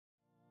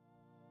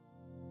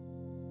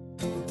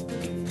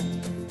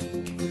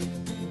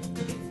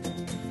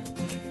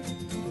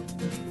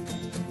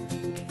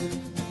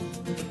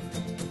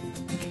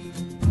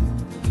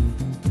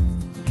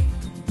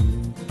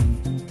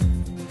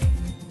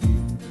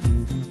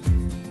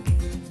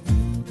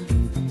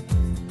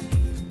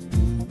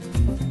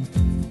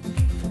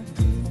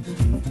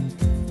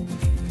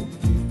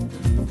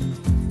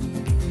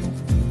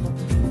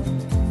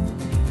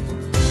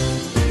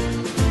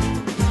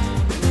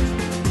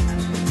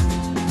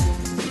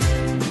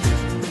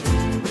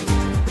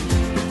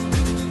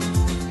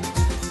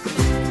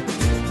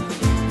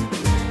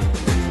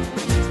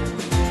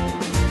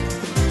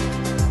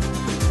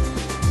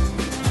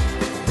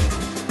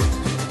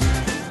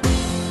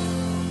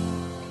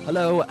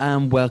Hello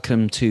and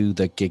welcome to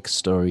the Gig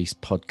Stories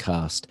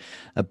podcast.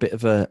 A bit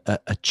of a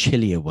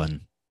chillier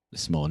one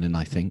this morning,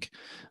 I think,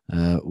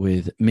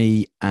 with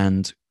me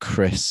and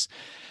Chris.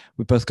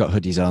 We've both got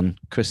hoodies on.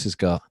 Chris has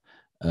got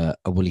a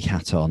woolly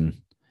hat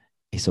on.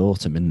 It's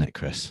autumn, isn't it,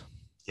 Chris?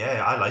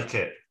 Yeah, I like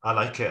it. I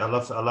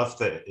love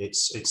that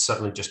it's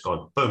suddenly just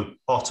gone boom,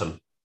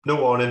 autumn.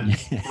 No warning.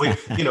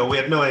 Yeah. We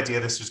had no idea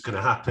this was going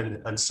to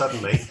happen, and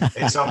suddenly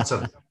it's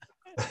autumn.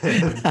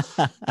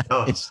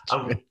 No, It's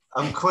true.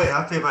 I'm quite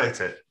happy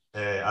about it.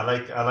 I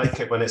like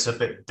it when it's a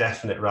bit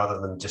definite rather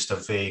than just a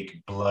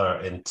vague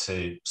blur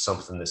into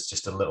something that's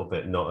just a little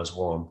bit not as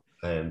warm.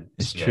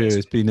 It's yeah, true.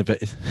 It's been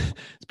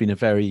a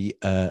very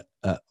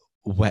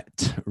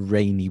wet,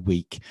 rainy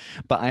week.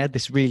 But I had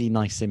this really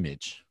nice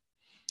image.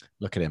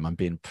 Look at him. I'm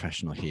being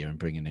professional here and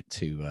bringing it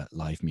to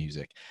live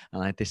music.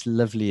 And I had this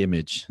lovely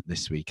image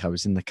this week. I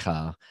was in the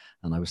car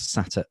and I was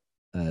sat at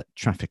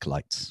traffic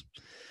lights,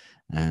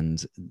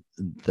 and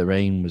the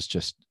rain was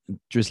just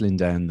drizzling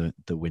down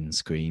the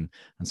windscreen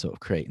and sort of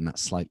creating that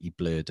slightly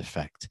blurred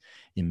effect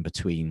in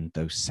between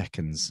those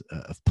seconds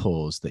of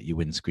pause that your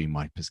windscreen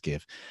wipers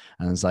give.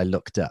 And as I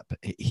looked up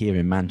here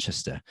in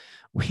Manchester,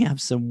 we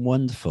have some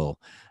wonderful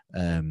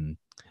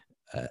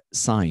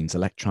signs,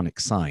 electronic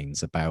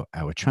signs about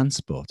our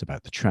transport,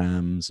 about the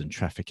trams and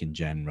traffic in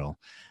general.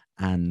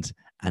 And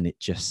it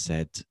just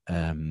said,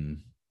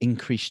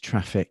 increased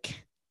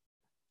traffic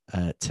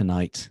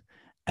tonight,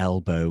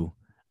 elbow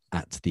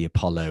at the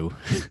Apollo,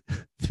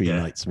 three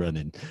nights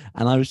running.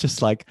 And I was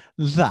just like,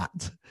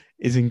 that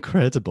is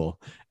incredible.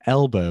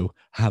 Elbow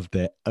have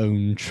their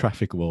own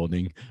traffic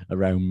warning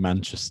around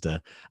Manchester.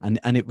 And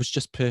it was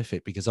just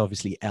perfect because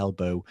obviously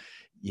Elbow,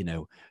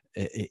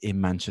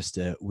 in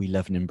Manchester, we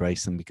love and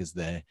embrace them because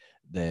they're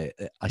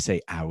I say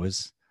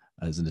ours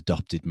as an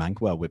adopted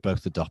Manc. Well, we're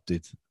both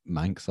adopted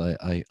Mancs,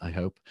 I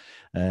hope.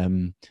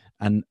 And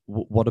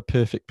what a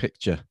perfect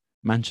picture.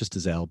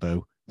 Manchester's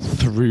Elbow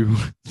through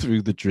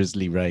the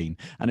drizzly rain.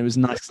 And it was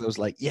nice. I was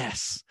like,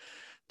 yes,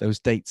 those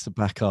dates are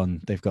back on.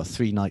 They've got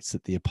 3 nights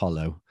at the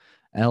Apollo.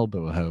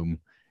 Elbow at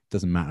home.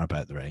 Doesn't matter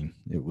about the rain.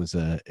 It was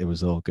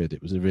all good.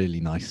 It was a really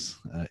nice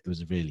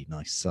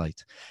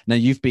sight. Now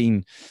you've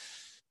been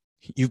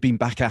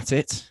back at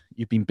it.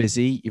 You've been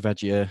busy. You've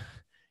had your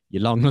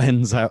long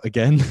lens out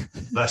again.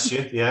 bless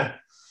you. Yeah,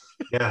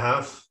 I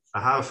have. I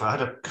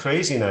had a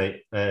crazy night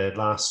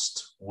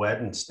last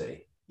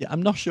Wednesday. Yeah,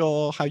 I'm not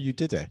sure how you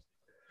did it.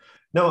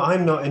 No,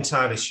 I'm not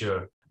entirely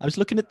sure. I was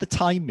looking at the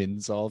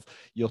timings of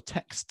your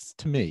texts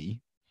to me,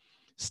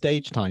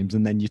 stage times,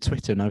 and then your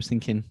Twitter, and I was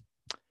thinking,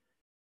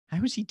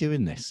 how is he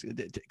doing this?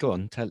 Go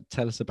on,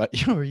 tell us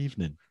about your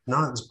evening.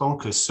 No, it's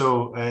bonkers.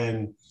 So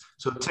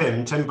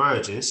Tim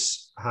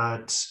Burgess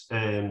had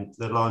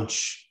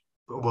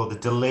the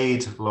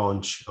delayed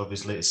launch of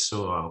his latest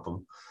solo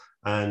album,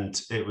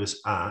 and it was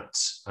at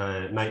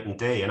Night and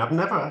Day. And I've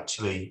never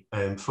actually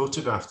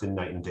photographed in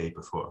Night and Day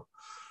before.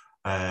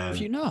 Have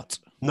you not?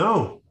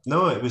 No,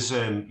 it was,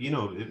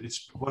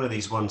 it's one of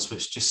these ones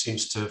which just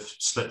seems to have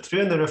slipped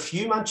through. And there are a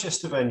few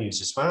Manchester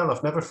venues as well.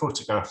 I've never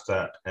photographed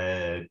at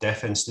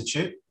Deaf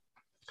Institute.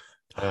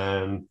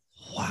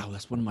 Wow,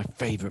 that's one of my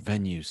favourite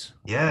venues.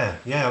 Yeah,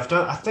 I've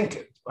done, I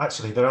think,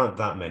 actually, there aren't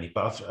that many,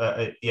 but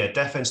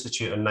Deaf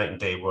Institute and Night and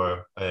Day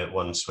were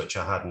ones which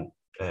I hadn't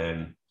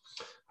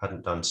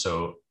done.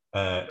 So,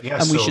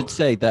 we should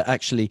say that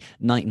actually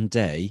Night and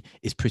Day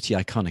is pretty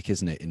iconic,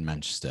 isn't it, in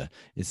Manchester?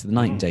 It's the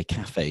Night and Day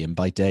Cafe, and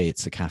by day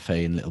it's a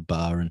cafe and little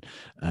bar,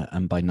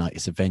 and by night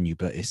it's a venue.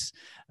 But it's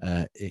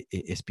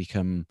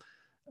become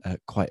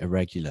quite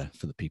irregular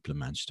for the people of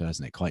Manchester,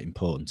 hasn't it? Quite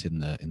important in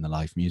the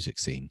live music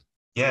scene.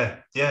 Yeah,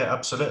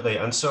 absolutely.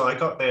 And so I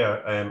got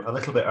there a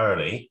little bit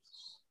early,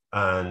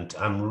 and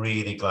I'm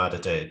really glad I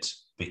did,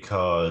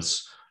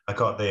 because I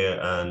got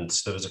there and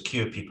there was a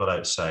queue of people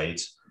outside.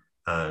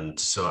 And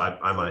so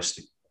I managed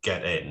to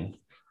get in,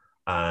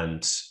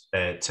 and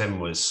Tim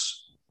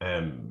was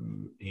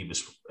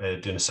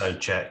doing a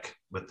sound check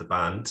with the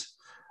band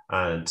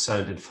and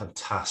sounded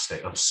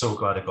fantastic. I'm so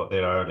glad I got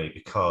there early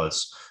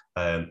because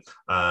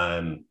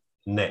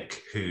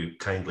Nick, who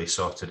kindly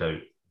sorted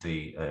out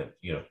the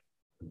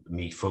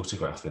me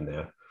photographing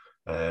there,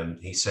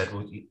 he said,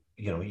 well, you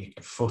can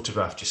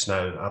photograph just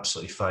now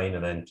absolutely fine,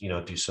 and then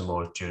do some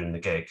more during the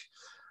gig.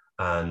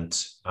 And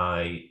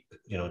I,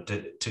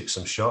 took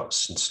some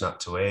shots and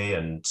snapped away,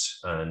 and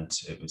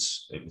it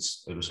was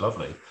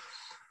lovely.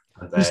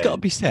 And then, it's got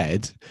to be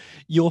said,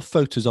 your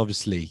photos,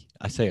 obviously,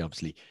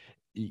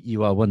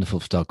 you are a wonderful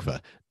photographer.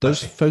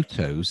 Those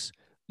photos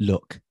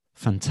look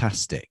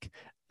fantastic,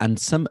 and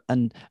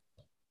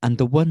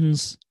the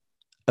ones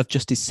of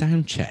just his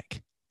sound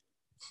check.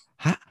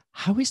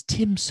 How is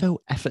Tim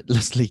so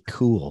effortlessly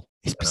cool?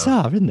 It's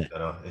bizarre, isn't it?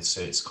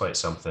 It's quite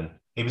something.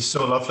 He was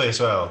so lovely as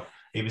well.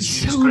 He was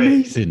so great.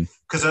 Amazing.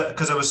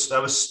 Because I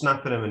was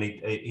snapping him, and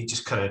he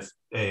just kind of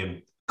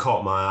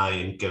caught my eye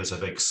and gives a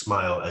big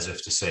smile as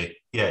if to say,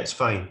 "Yeah, it's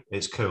fine,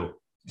 it's cool."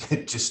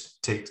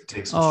 Just take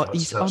some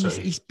shots.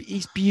 He's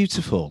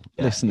beautiful.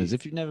 Yeah. Listeners,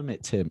 if you've never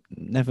met Tim,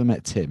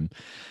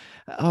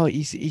 Oh,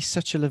 he's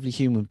such a lovely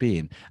human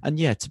being. And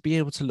yeah, to be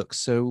able to look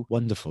so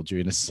wonderful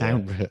during a Yeah.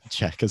 sound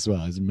check as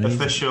well is amazing.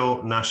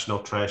 Official national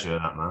treasure,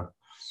 that man.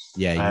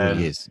 Yeah, he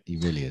really Um, is. He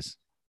really is.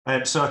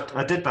 so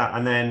I did that,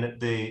 and then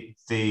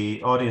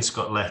the audience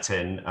got let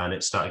in, and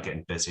it started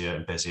getting busier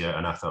and busier.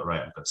 And I thought,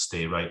 right, I've got to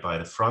stay right by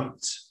the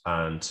front,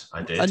 and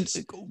I did.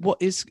 And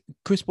what is,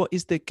 Chris, what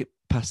is the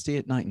capacity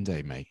at Night and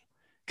Day, mate?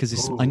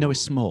 Because I know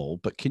it's Ooh. small,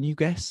 but can you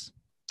guess?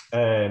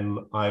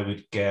 I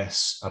would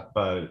guess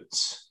about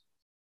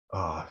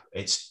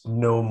it's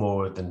no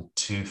more than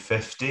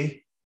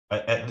 250.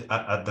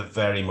 At the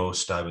very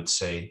most, I would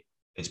say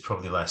it's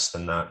probably less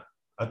than that.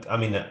 I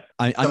mean,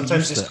 I'm sometimes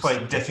it's useless.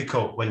 quite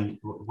difficult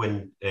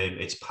when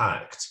it's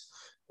packed.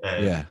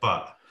 Yeah.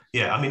 But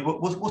yeah, I mean,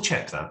 we'll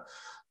check that.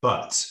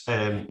 But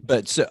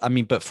But so, I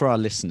mean, but for our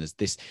listeners,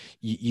 this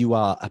you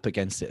are up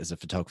against it as a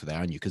photographer there,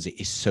 aren't you? Because it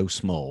is so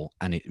small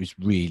and it was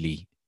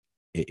really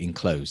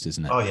enclosed,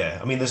 isn't it? oh yeah,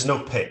 I mean, there's no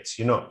pit.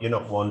 You're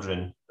not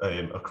wandering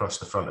across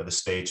the front of the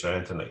stage or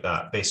anything like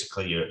that.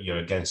 Basically, you're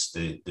against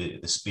the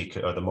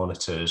speaker or the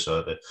monitors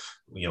or the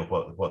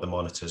what the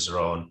monitors are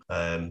on.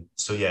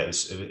 So yeah,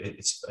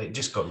 it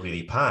just got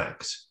really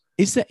packed.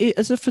 Is that it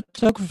as a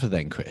photographer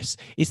then, Chris?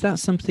 Is that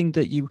something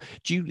that you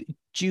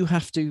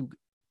have to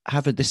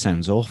have a, this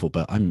sounds awful,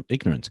 but I'm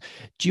ignorant.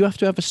 Do you have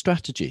to have a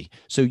strategy?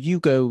 So you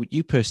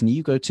personally,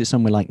 you go to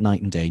somewhere like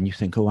Night and Day and you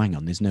think, oh, hang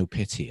on, there's no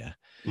pit here.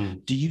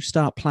 Mm. Do you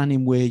start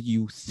planning where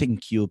you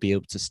think you'll be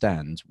able to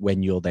stand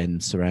when you're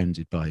then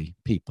surrounded by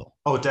people?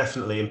 Oh,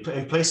 definitely.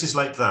 In places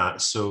like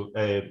that, so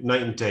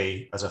Night and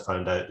Day, as I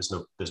found out,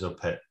 there's no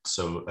pit.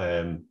 So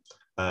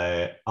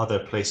other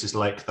places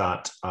like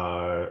that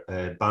are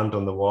Band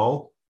on the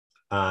Wall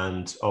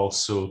and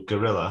also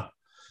Gorilla.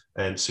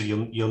 So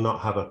you'll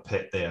not have a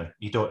pit there.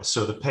 You don't.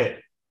 So the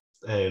pit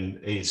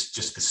is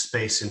just the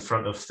space in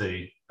front of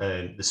the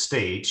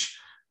stage,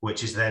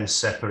 which is then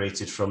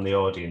separated from the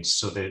audience,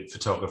 so the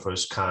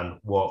photographers can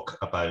walk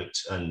about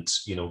and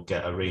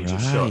get a range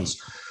of Right,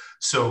 shots.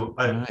 So,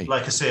 right.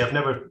 like I say, I've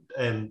never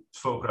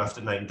photographed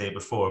at Night and Day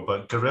before,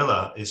 but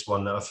Gorilla is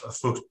one that I've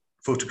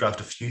photographed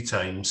a few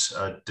times.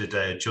 I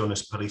did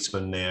Jonas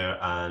Policeman there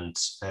and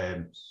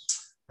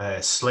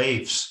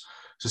Slaves.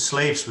 So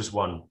Slaves was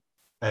one.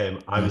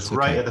 I was Right,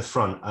 right okay. at the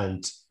front,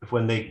 and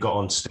when they got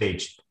on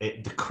stage,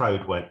 the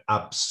crowd went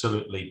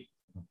absolutely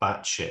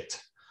batshit.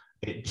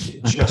 It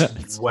I just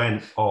bet.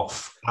 went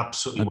off,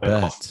 absolutely I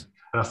went off. bet.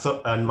 And I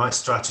thought, and my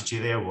strategy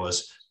there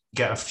was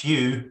get a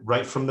few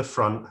right from the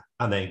front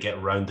and then get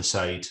around the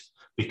side,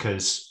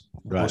 because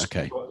the Right, most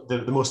okay.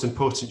 the most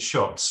important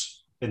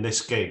shots in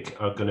this gig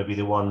are going to be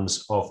the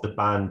ones of the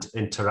band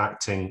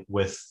interacting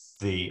with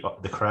the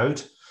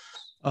crowd.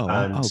 Oh,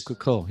 wow. And Oh, good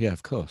call. Yeah,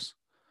 of course.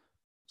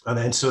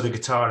 then so the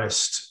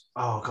guitarist,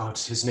 oh God,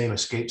 his name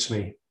escapes me.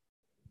 Yeah,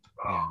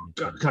 Oh, me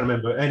God, too. I can't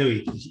remember.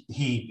 Anyway,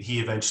 he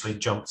eventually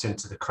jumped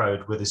into the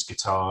crowd with his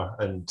guitar,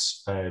 and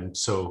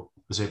so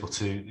was able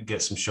to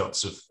get some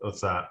shots of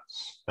that.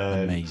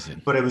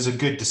 Amazing. But it was a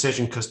good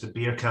decision because the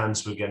beer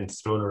cans were getting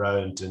thrown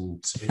around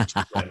and it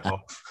just went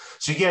off.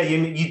 So yeah,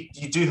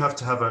 you do have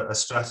to have a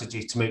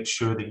strategy to make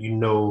sure that you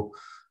know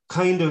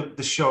kind of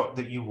the shot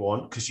that you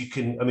want, because you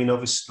can. I mean,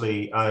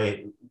 obviously,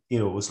 I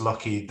was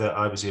lucky that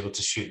I was able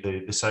to shoot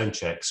the sound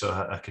check, so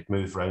I could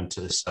move around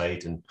to the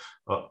side and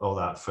all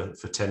that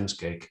for Tim's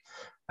gig.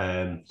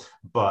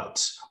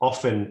 But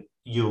often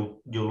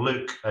you'll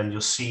look and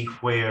you'll see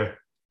where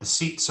the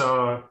seats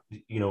are,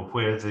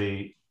 where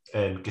the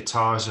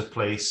guitars are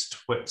placed,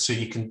 so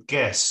you can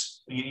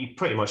guess. You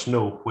pretty much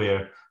know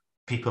where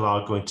people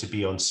are going to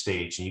be on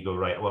stage, and you go,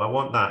 right, well, I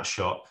want that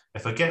shot.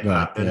 If I get Right,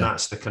 that, then yeah.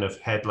 that's the kind of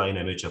headline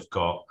image I've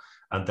got,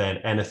 and then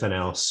anything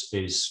else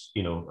is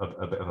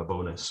a bit of a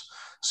bonus.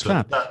 So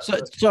Fab. that So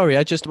sorry,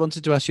 I just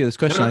wanted to ask you this no,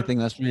 question. I no, think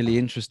that's really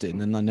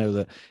interesting, and I know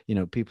that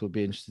people would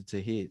be interested to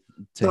no, hear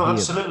that.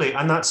 absolutely,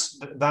 and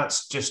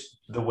that's just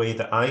the way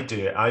that I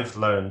do it. I've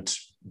learned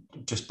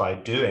just by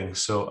doing.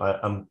 So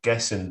I'm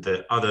guessing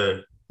that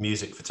other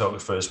music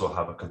photographers will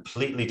have a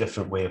completely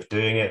different way of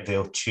doing it.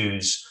 They'll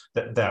choose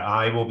that their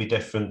eye will be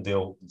different.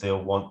 They'll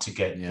want to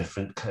get Yeah,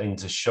 different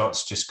kinds of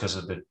shots just because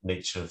of the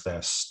nature of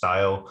their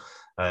style.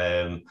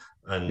 yeah.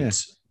 And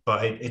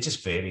but it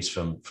just varies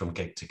from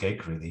gig to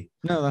gig, really.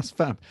 No, that's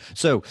fab.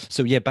 So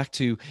yeah, back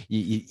to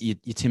you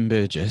Tim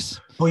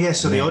Burgess, Oh yeah,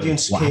 so and the then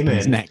audience what came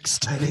happens in,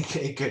 next? and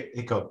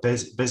it got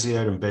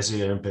busier and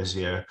busier and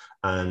busier.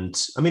 And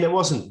I mean, it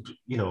wasn't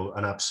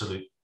an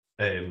absolute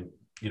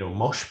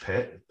mosh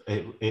pit.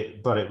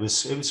 But it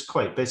was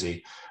quite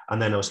busy.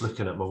 And then I was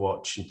looking at my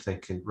watch and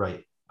thinking,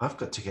 right, I've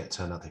got to get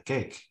to another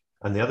gig.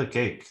 And the other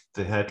gig,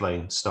 the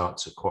headline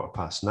starts at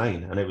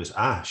 9:15, and it was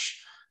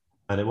Ash.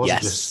 And it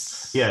wasn't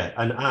just Yes, yeah,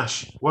 and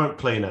Ash weren't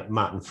playing at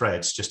Matt and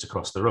Fred's just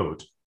across the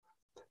road.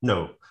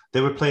 No,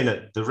 they were playing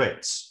at the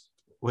Ritz,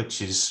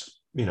 which is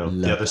the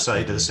love other that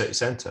side of the venue. city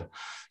centre.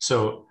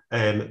 So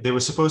they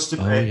were supposed to.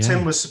 Oh Tim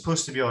yeah, was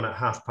supposed to be on at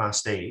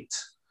 8:30,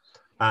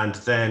 and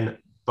then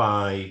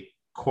by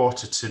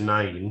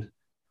 8:45,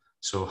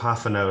 so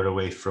half an hour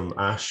away from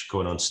Ash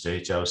going on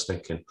stage, I was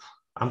thinking,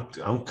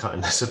 I'm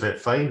cutting this a bit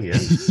fine here.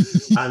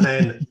 And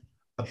then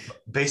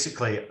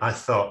basically I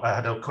thought, I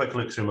had a quick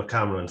look through my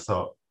camera and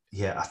thought,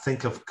 yeah, I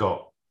think I've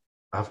got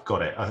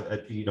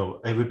it.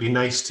 It would be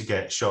nice to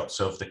get shots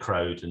of the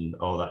crowd and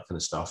all that kind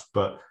of stuff,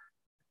 but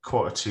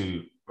quarter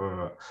to,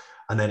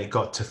 and then it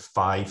got to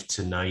 5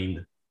 to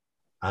 9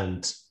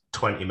 and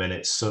 20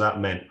 minutes. So that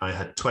meant I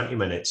had 20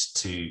 minutes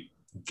to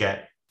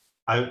get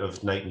out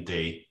of Night and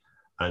Day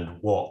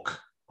and walk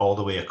all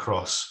the way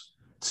across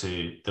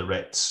to the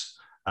Ritz.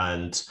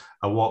 And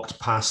I walked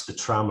past the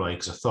tram line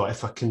because I thought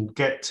if I can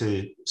get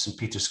to St.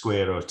 Peter's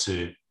Square or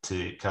to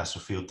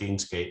Castlefield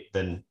Deansgate,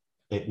 then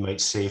it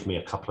might save me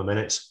a couple of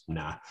minutes.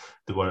 Nah,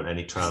 there weren't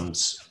any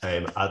trams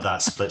at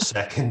that split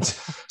second.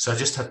 So I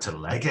just had to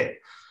leg it.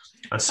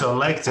 And so I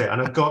legged it,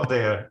 and I got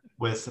there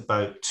with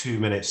about 2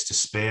 minutes to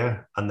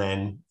spare, and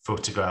then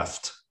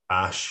photographed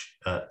Ash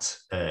at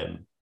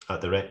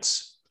the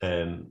Ritz.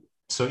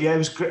 So yeah, it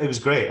was great. It was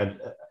great, and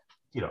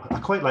I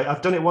quite like.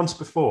 I've done it once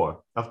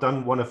before. I've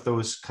done one of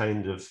those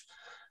kind of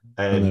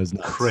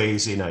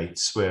crazy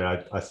nights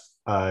where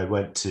I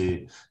went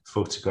to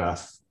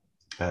photograph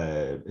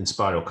in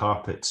spiral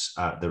carpets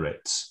at the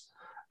Ritz,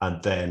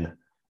 and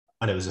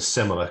it was a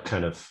similar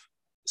kind of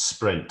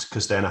sprint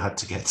because then I had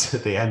to get to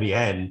the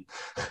MEN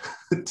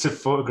to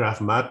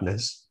photograph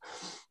Madness.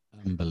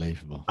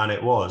 Unbelievable. And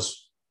it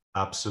was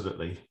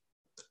absolutely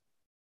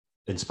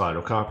in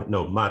spiral carpet.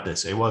 No,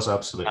 madness. It was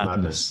absolute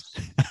madness.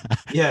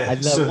 Yeah. I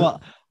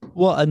love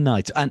what a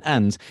night.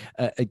 And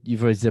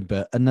you've already said,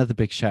 but another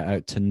big shout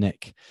out to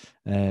Nick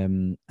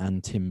and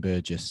Tim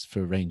Burgess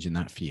for arranging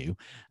that for you.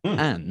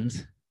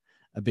 And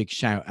a big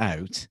shout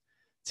out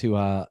to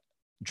our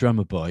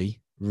drummer boy,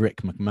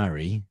 Rick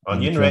McMurray.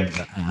 Onion Rick.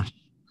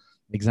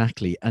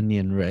 Exactly,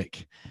 Onion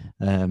Rick,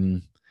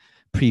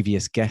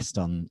 previous guest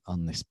on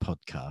this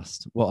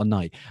podcast. What a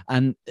night!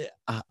 And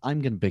I'm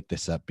going to big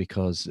this up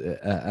because,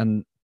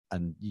 and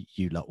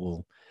you lot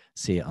will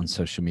see it on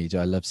social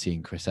media. I love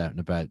seeing Chris out and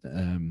about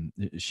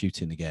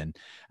shooting again,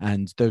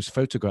 and those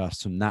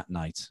photographs from that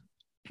night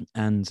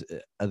and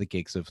other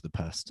gigs over the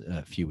past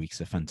few weeks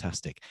are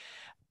fantastic.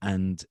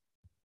 And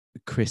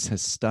Chris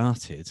has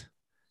started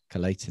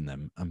collating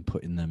them and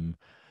putting them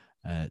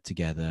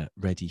together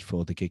ready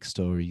for the Gig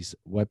Stories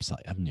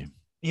website, haven't you?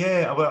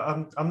 Yeah,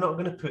 well, I'm not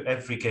going to put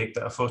every gig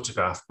that I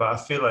photograph, but I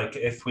feel like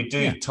if we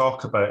do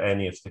talk about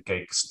any of the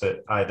gigs that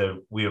either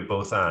we're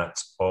both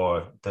at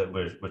or that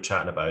we're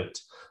chatting about,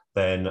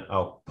 then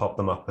I'll pop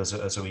them up as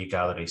a wee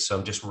gallery. So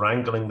I'm just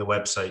wrangling the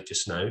website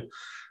just now.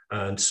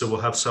 And so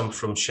we'll have some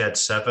from Shed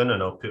 7,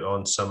 and I'll put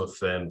on some of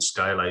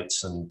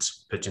Skylights and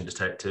Pigeon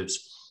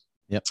Detectives.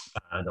 Yep.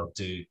 And I'll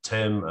do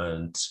Tim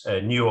and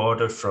New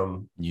Order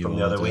from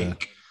the other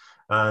week.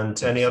 And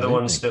Absolutely. Any other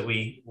ones that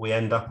we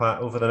end up at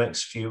over the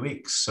next few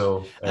weeks.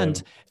 So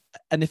and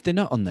if they're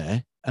not on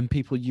there, and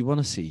people you want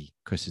to see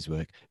Chris's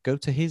work, go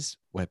to his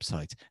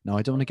website. Now,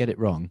 I don't want to get it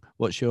wrong.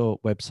 What's your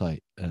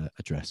website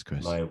address,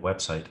 Chris? My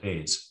website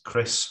is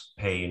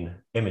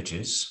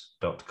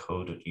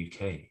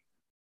chrispayneimages.co.uk.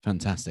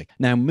 Fantastic.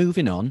 Now,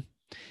 moving on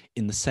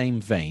in the same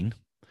vein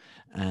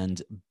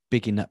and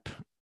bigging up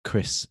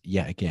Chris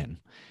yet again.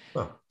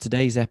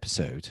 Today's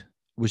episode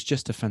was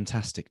just a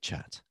fantastic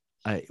chat.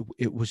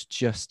 It was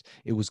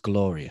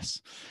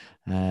glorious,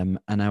 and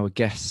our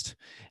guest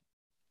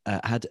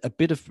had a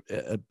bit of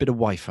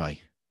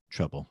Wi-Fi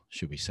trouble,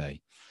 should we say?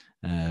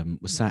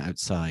 Was sat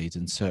outside,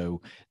 and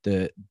so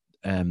the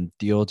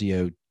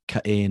audio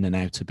cut in and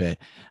out a bit.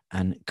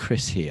 And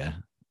Chris here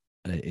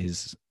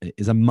is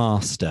a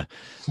master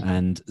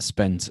and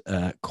spent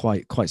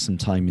quite some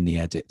time in the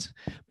edit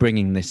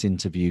bringing this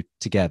interview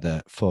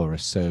together for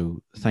us.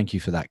 So thank you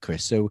for that,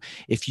 Chris. So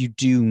if you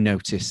do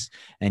notice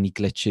any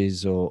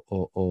glitches or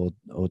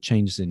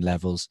changes in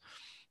levels,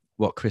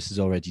 what Chris has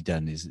already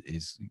done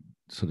is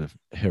sort of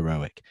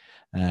heroic.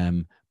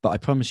 But I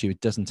promise you, it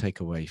doesn't take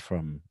away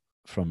from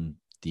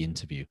the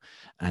interview.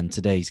 And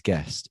today's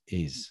guest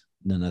is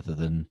none other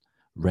than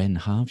Ren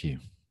Harvieu.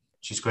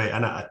 She's great.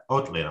 And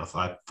oddly enough,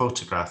 I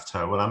photographed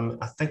her. Well,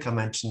 I think I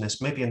mentioned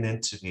this maybe in the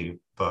interview,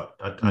 but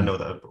I know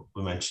that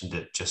we mentioned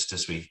it just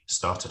as we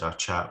started our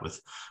chat with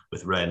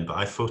Ren. But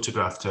I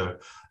photographed her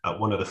at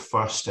one of the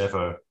first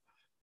ever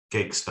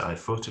gigs that I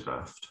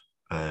photographed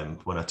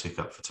when I took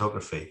up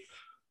photography.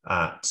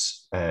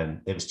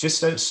 It was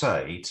just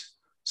outside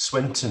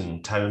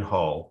Swinton Town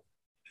Hall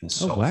in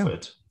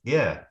Salford. Wow.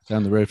 Yeah.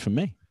 Down the road from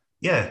me.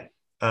 Yeah.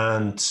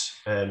 And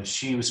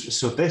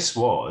this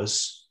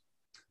was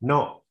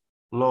not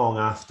long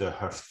after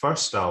her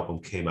first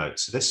album came out.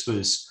 So this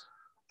was,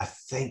 I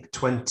think,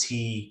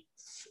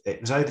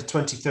 it was either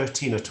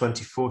 2013 or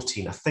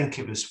 2014. I think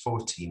it was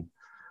 14.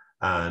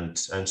 And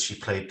she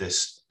played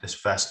this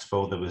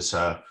festival. There was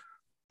a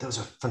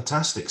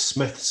fantastic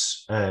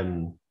Smiths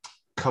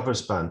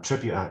covers band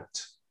tribute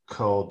act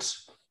called,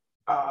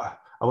 I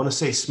want to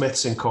say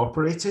Smiths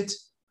Incorporated.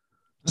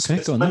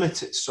 Okay, Smiths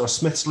Limited or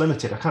Smiths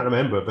Limited. I can't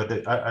remember,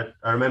 but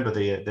I remember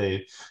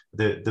the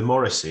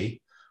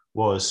Morrissey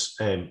was,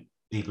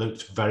 he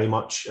looked very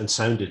much and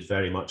sounded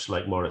very much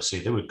like Morrissey.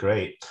 They were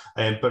great.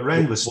 But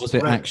Ren was... Was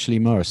it actually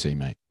Morrissey,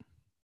 mate?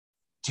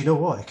 Do you know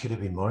what? It could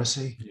have been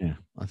Morrissey. Yeah,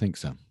 I think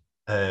so.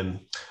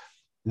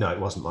 No, it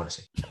wasn't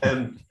Morrissey.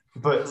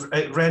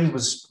 But Ren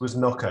was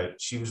knockout.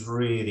 She was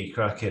really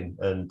cracking,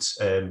 and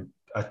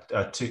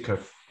I took her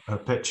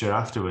picture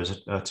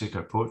afterwards. I took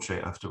her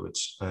portrait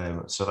afterwards.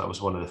 So that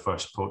was one of the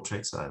first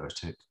portraits that I ever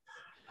took.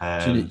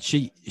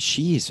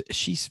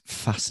 She's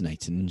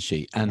fascinating, isn't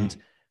she? And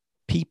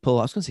people,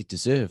 I was going to say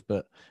deserve,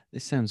 but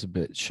this sounds a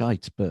bit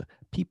shite, but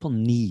people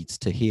need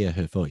to hear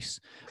her voice.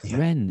 Yeah.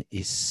 Ren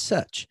is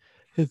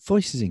her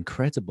voice is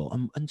incredible,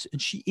 and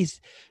she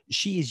is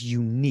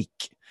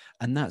unique,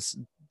 and that's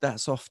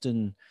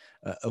often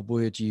a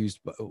word used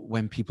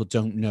when people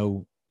don't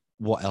know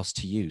what else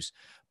to use.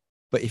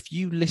 But if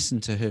you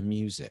listen to her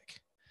music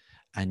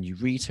and you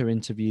read her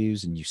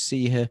interviews and you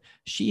see her,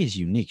 she is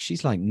unique.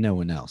 She's like no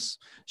one else.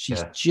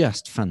 She's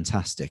just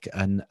fantastic,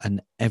 and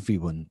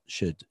everyone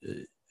should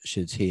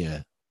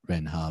hear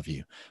Ren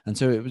Harvieu. And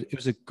so it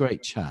was a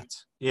great chat.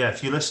 Yeah,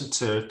 if you listen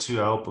to 2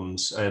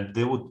 albums,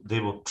 they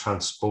will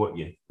transport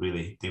you.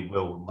 Really, they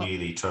will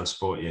really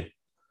transport you.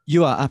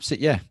 You are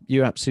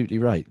you're absolutely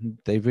right.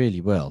 They really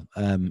will.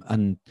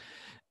 And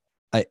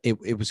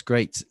it was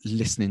great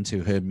listening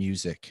to her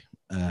music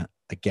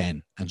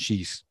again. And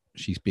she's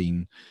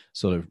been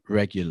sort of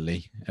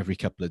regularly every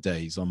couple of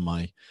days on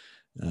my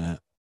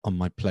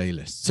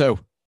playlist. So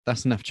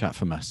that's enough chat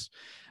from us.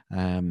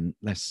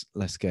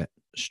 Let's get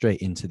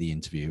straight into the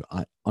interview.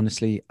 I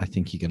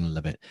think you're going to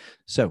love it.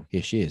 So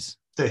here she is.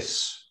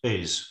 This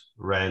is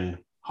Ren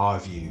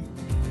Harvieu.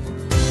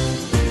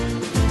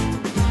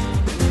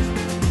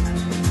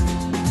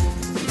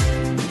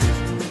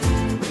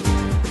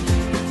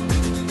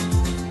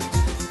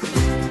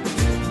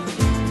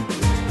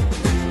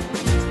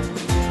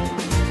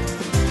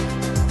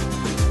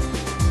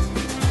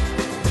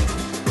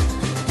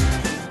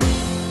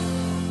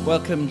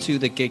 Welcome to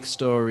the Gig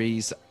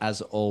Stories,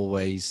 as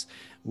always,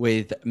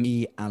 with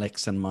me,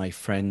 Alex, and my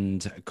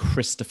friend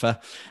Christopher.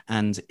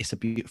 And it's a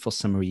beautiful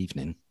summer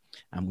evening,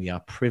 and we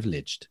are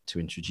privileged to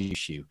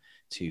introduce you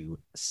to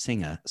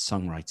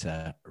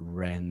singer-songwriter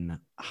Ren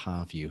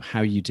Harvieu. How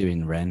are you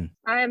doing, Ren?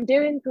 I am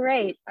doing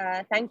great.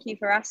 Thank you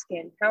for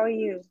asking. How are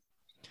you?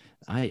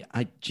 Do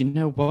you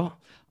know what?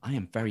 I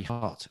am very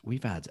hot.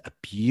 We've had a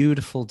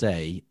beautiful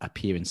day up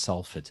here in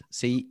Salford.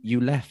 See,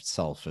 you left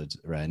Salford,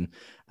 Ren,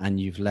 and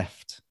you've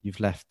left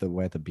the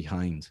weather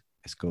behind.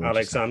 It's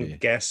gorgeous. Alex, I'm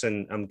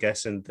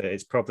guessing that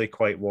it's probably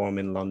quite warm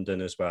in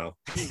London as well.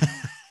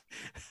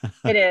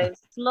 It is.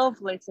 It's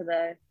lovely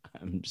today.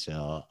 I'm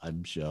sure.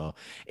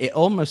 It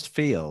almost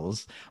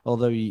feels,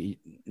 although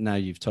now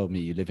you've told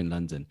me you live in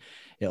London,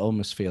 it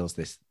almost feels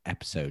this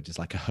episode is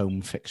like a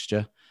home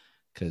fixture,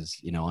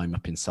 because, I'm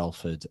up in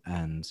Salford,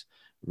 and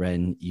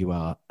Ren, you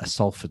are a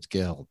Salford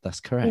girl.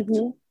 That's correct.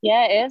 Mm-hmm.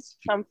 Yeah, it is.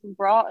 I'm from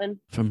Broughton.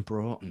 From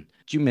Broughton.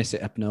 Do you miss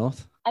it up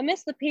north? I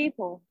miss the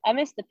people.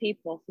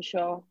 For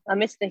sure. I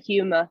miss the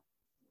humour,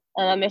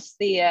 and I miss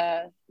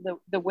the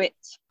wit.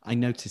 I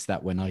noticed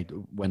that when I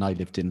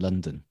lived in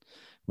London.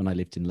 When I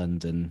lived in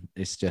London,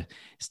 it's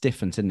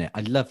different, isn't it? I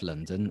love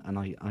London, and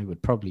I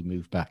would probably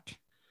move back.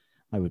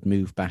 I would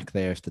move back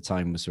there if the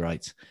time was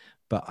right.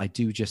 But I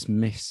do just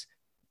miss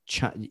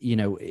chat.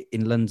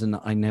 In London,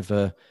 I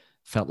never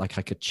felt like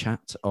I could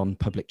chat on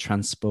public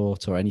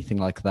transport or anything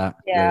like that.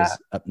 Yeah. Whereas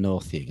up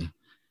north here,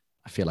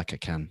 I feel like I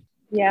can.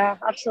 Yeah,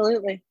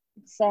 absolutely.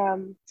 It's a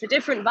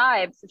different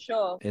vibe for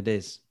sure. It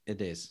is.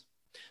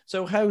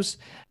 So how's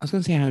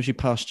your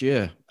past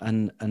year?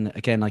 And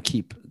again, I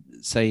keep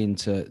saying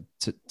to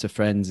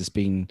friends, it's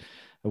been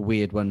a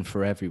weird one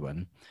for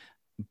everyone,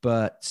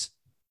 but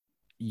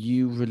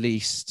you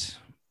released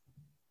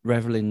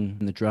Revel in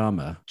the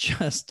Drama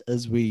just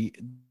as we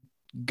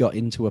got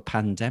into a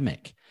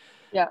pandemic.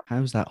 Yeah.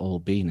 How's that all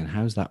been, and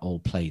how's that all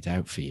played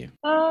out for you?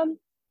 I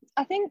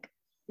think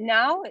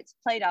now it's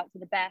played out for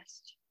the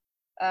best.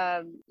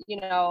 At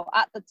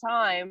the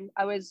time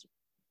I was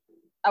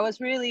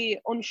really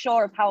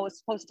unsure of how I was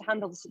supposed to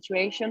handle the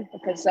situation,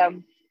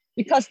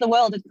 because the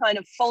world had kind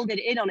of folded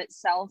in on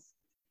itself.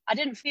 I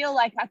didn't feel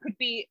like I could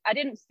be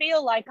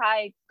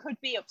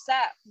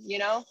upset,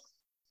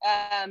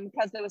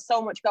 because there was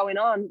so much going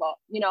on. But,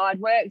 I'd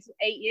worked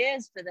 8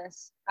 years for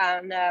this,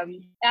 and I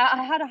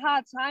had a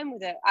hard time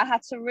with it. I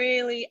had to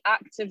really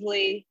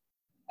actively,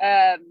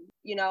 I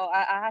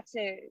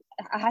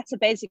had to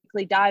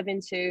basically dive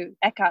into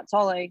Eckhart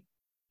Tolle,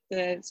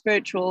 the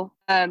spiritual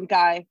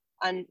guy,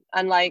 and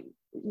like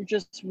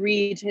just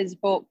read his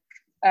book,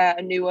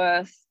 A New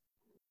Earth.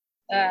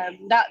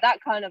 That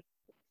kind of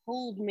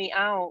pulled me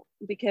out,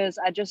 because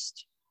I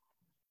just,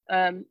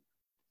 I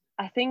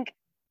think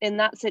in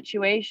that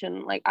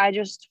situation, like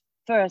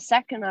for a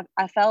second,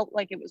 I felt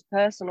like it was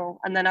personal.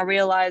 And then I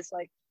realized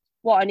like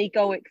what an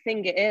egoic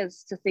thing it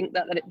is to think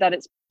that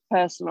it's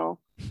personal.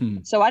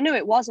 So I knew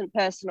it wasn't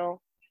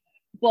personal,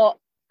 but,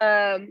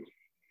 my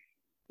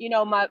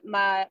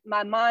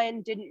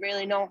mind didn't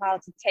really know how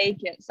to take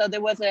it. So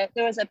there was a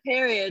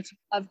period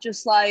of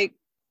just like,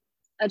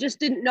 I just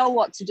didn't know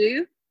what to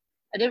do.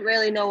 I didn't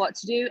really know what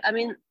to do. I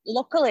mean,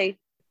 luckily,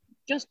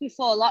 just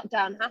before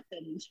lockdown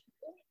happened,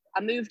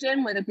 I moved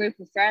in with a group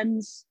of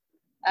friends,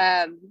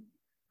 and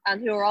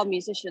who are all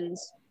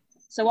musicians.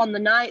 So on the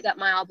night that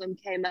my album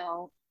came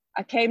out,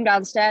 I came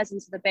downstairs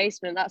into the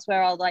basement. That's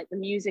where all like the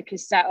music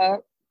is set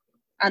up,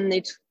 and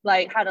they'd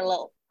like had a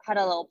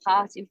little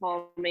party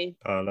for me.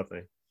 Oh,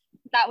 lovely.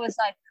 That was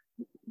like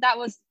that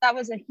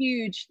was a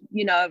huge,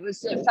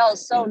 it felt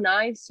so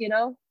nice,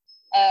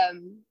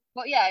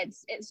 but yeah,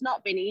 it's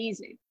not been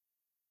easy.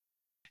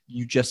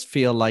 You just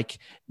feel like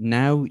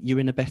now you're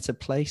in a better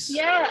place?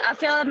 Yeah, I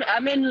feel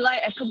I'm in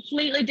like a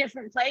completely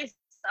different place.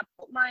 I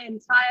put my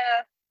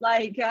entire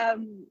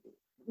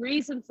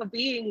reason for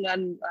being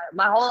and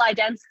my whole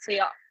identity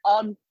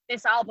on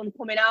this album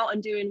coming out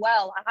and doing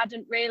well. I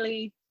hadn't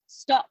really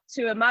stopped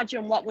to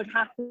imagine what would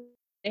happen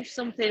if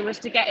something was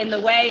to get in the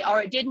way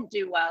or it didn't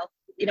do well.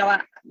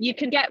 You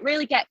can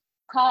really get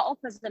caught up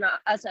as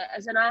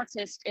an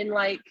artist in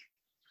like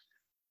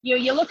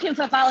you're looking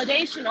for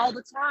validation all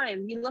the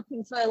time. You're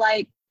looking for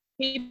like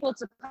people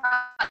to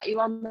pat you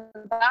on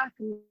the back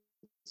and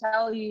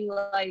tell you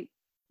like,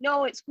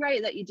 no, it's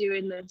great that you're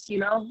doing this,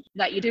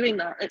 that you're doing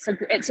that.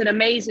 It's an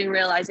amazing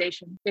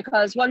realization,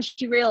 because once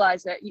you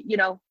realize it,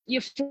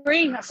 you're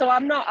free. So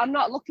I'm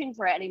not looking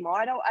for it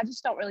anymore. I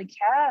just don't really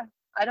care.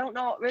 I don't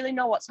really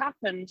know what's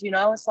happened.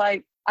 It's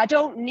like, I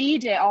don't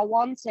need it or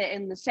want it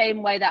in the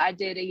same way that I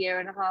did a year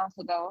and a half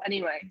ago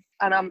anyway.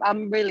 And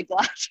I'm really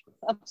glad.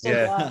 I'm so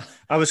glad.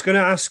 I was going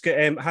to ask,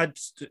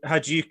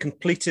 had you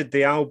completed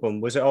the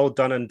album? Was it all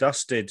done and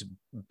dusted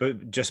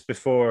just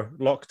before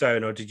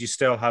lockdown, or did you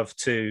still have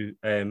to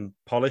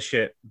polish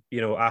it,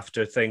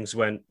 after things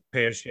went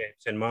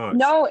pear-shaped in March?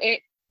 No,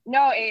 it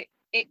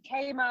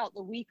came out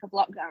the week of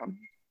lockdown,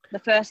 the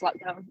first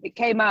lockdown. It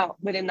came out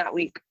within that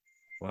week.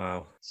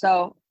 Wow.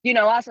 So,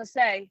 as I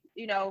say,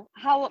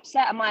 how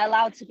upset am I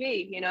allowed to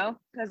be,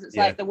 because it's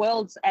like the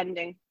world's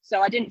ending.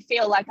 So I didn't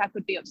feel like I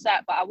could be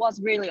upset, but I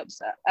was really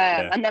upset.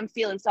 And then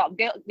feeling sort of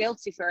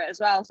guilty for it as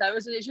well. So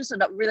it's just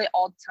a really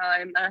odd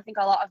time. And I think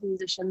a lot of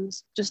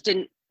musicians just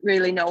didn't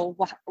really know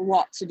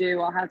what to do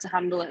or how to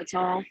handle it at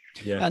all.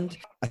 Yeah. And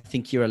I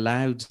think you're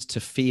allowed to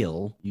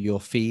feel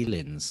your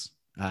feelings.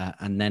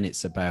 And then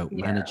it's about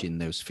managing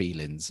those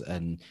feelings.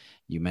 And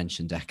you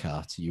mentioned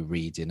Eckhart, you're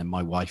reading, and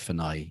my wife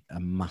and I are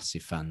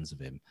massive fans of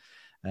him.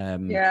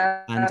 And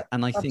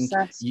I think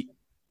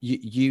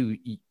you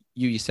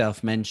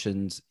yourself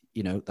mentioned,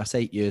 that's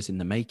 8 years in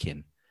the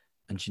making.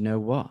 And you know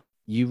what?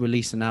 You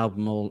release an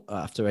album all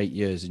after 8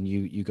 years and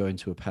you go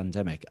into a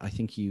pandemic. I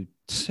think you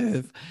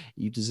deserve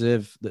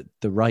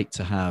the right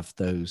to have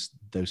those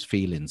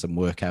feelings and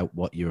work out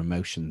what your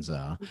emotions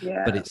are.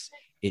 Yeah. But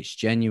it's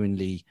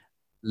genuinely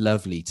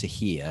lovely to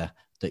hear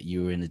that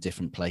you're in a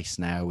different place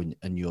now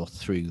and you're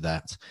through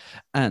that.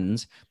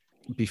 And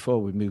before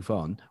we move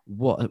on,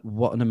 what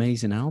an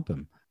amazing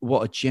album.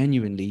 What a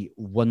genuinely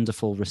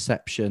wonderful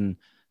reception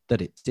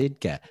that it did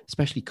get,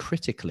 especially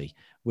critically,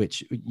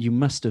 which you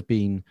must have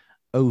been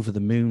over the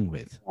moon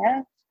with.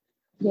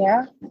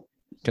 Yeah.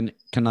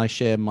 Can I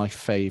share my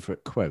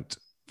favorite quote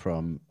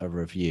from a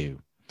review?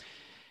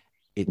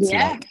 It's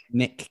like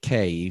Nick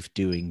Cave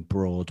doing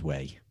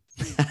Broadway.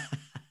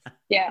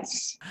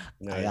 Yes.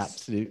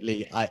 Nice.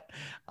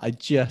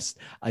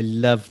 I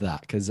love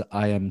that, because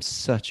I am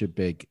such a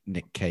big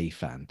Nick Cave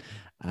fan,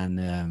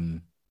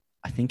 and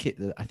I think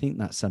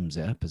that sums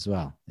it up as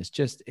well.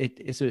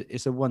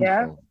 It's a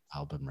wonderful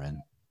album,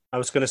 Ren. I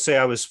was going to say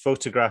I was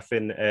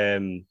photographing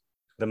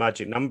the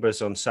Magic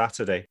Numbers on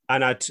Saturday,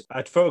 and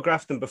I'd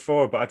photographed them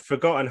before, but I'd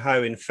forgotten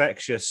how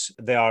infectious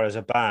they are as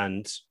a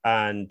band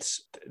and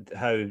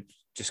how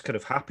just kind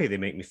of happy they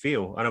make me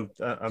feel. And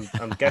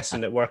I'm guessing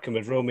that working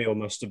with Romeo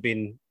must have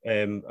been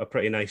a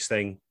pretty nice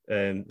thing.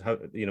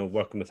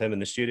 Working with him in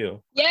the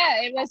studio.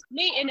 Yeah, it was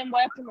meeting and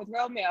working with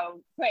Romeo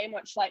pretty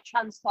much like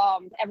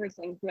transformed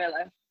everything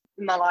really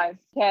in my life,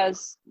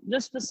 because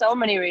just for so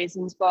many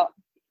reasons. But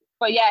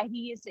yeah,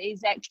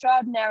 he's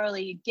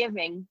extraordinarily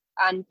giving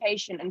and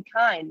patient and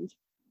kind.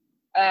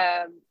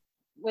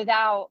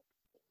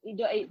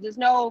 There's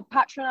no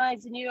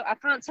patronizing you. I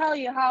can't tell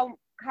you how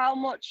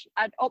much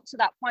up to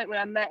that point when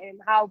I met him,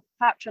 how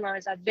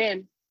patronized I'd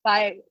been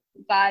by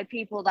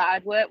people that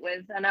I'd worked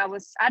with. And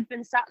I'd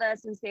been sat there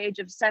since the age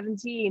of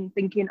 17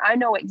 thinking, I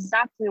know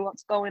exactly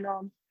what's going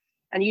on.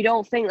 And you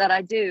don't think that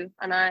I do.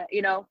 And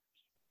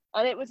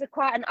and it was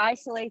quite an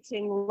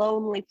isolating,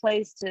 lonely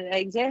place to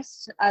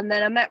exist. And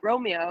then I met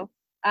Romeo,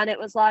 and it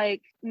was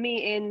like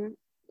meeting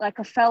like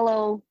a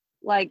fellow,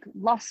 like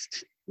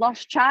lost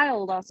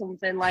child or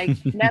something, like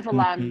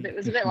Neverland. It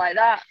was a bit like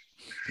that.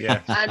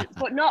 Yeah.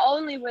 But not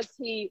only was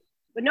he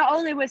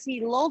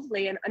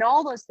lovely and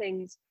all those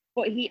things,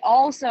 but he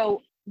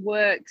also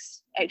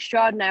works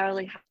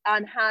extraordinarily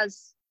and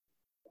has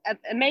an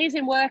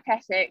amazing work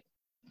ethic.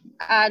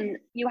 And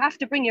you have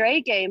to bring your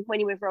A game when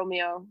you're with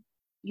Romeo.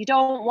 You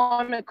don't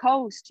want to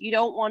coast. You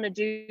don't want to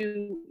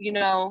do,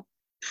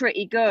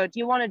 pretty good.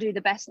 You want to do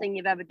the best thing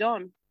you've ever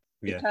done,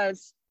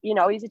 because,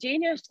 he's a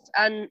genius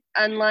and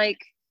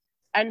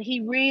he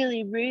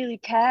really, really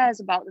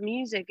cares about the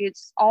music.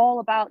 It's all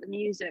about the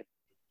music.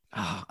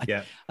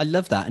 I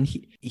love that. And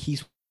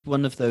he's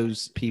one of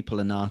those people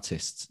and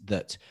artists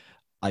that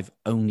I've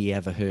only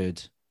ever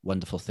heard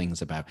wonderful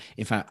things about.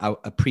 In fact,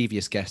 a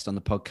previous guest on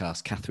the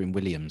podcast, Catherine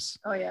Williams,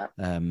 Oh yeah.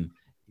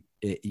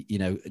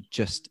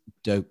 Just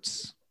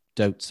dotes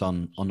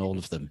on all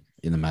of them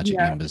in the Magic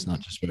Numbers, not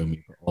just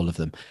Romeo, but all of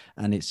them.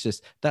 And it's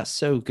just, that's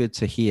so good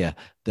to hear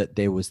that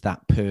there was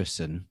that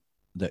person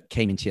that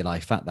came into your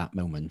life at that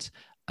moment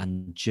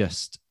and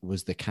just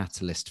was the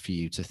catalyst for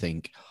you to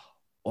think,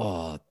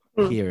 oh,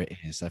 here it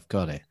is, I've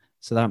got it.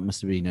 So that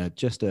must have been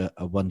just a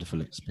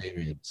wonderful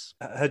experience.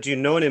 Had you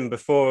known him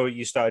before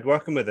you started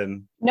working with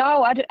him?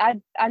 No,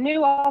 I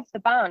knew of the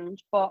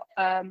band, but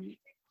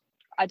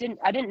I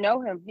didn't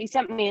know him. He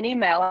sent me an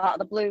email out of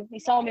the blue. He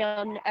saw me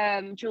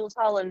on Jules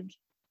Holland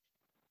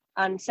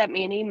and sent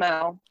me an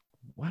email.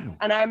 Wow.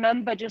 And I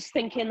remember just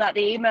thinking that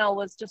the email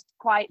was just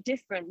quite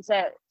different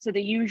to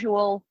the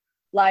usual,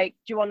 like,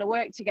 do you want to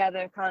work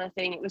together kind of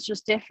thing. It was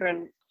just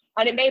different.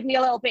 And it made me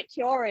a little bit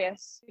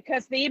curious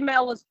because the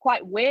email was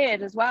quite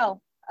weird as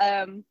well.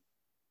 And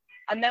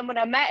then when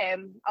I met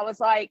him, I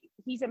was like,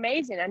 he's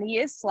amazing. And he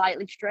is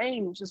slightly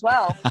strange as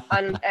well.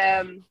 And,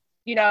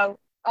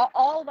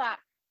 all that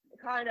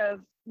kind of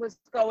was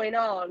going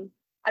on.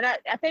 And I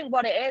think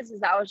what it is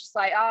that I was just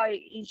like, oh,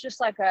 he's just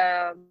like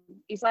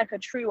he's like a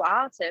true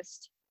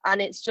artist.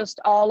 And it's just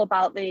all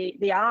about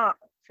the art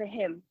for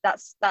him.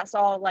 That's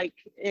all, like,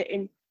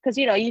 because,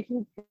 you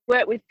can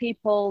work with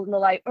people and they're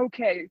like,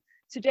 okay,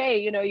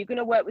 today, you're going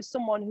to work with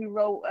someone who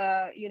wrote,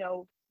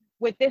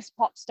 with this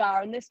pop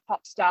star and this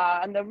pop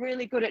star, and they're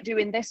really good at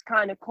doing this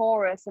kind of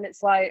chorus. And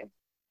it's like,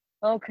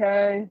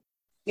 okay,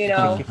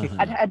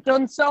 I'd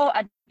done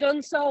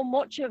so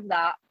much of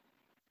that.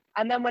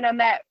 And then when I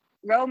met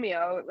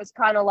Romeo, it was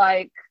kind of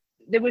like,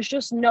 there was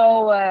just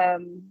no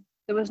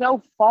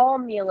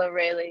formula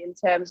really in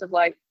terms of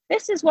like,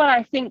 this is what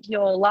I think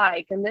you're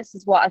like, and this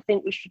is what I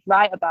think we should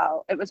write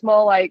about. It was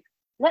more like,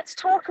 let's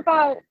talk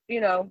about,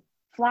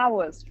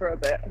 flowers for a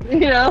bit,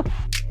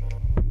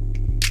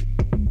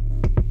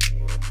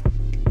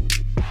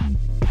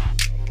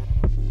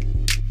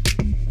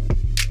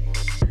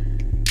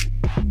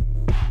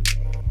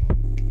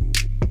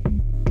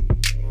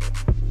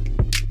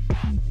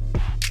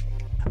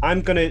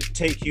 I'm going to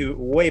take you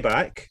way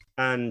back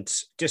and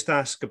just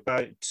ask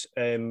about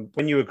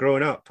when you were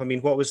growing up. I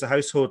mean, what was the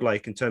household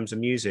like in terms of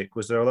music?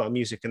 Was there a lot of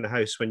music in the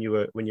house when you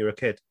were a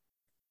kid?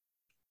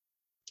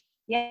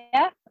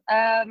 Yeah.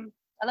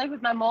 I lived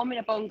with my mom in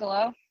a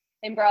bungalow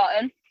in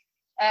Broughton.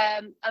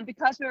 And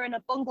because we were in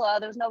a bungalow,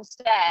 there was no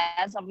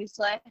stairs,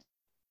 obviously.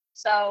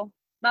 So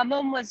my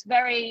mum was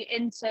very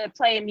into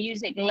playing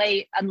music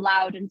late and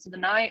loud into the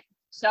night.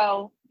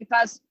 So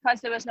because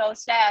there was no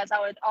stairs, I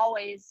would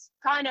always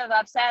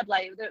I've said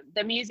like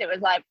the music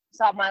was like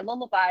sort of my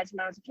lullabies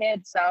when I was a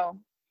kid. So,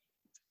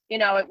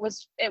 it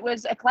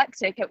was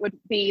eclectic. It would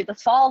be The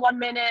Fall one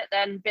minute,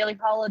 then Billie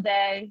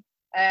Holiday.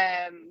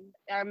 I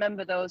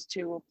remember those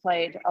two were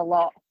played a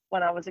lot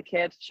when I was a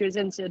kid. She was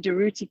into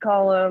Durutti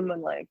Column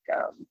and like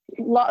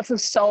lots of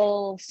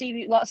soul,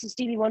 lots of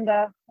Stevie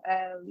Wonder,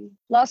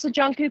 lots of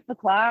John Cooper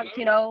Clarke,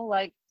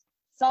 like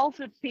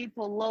Salford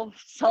people love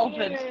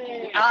Salford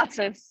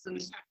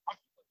artists.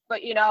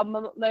 But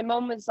my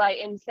mum was like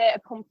in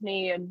theatre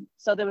company, and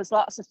so there was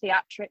lots of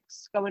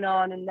theatrics going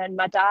on. And then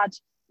my dad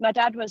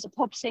was a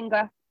pub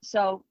singer.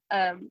 So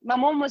my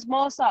mum was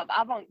more sort of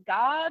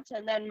avant-garde,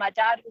 and then my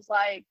dad was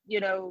like,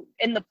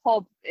 in the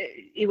pub,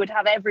 he would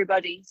have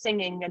everybody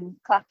singing and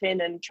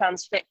clapping and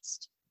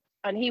transfixed.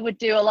 And he would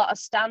do a lot of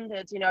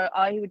standards, he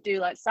would do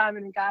like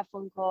Simon and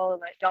Garfunkel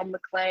and like Don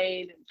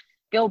McLean and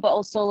Gilbert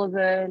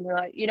O'Sullivan,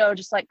 like,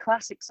 just like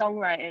classic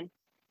songwriting.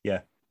 Yeah.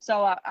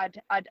 So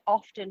I'd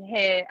often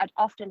hear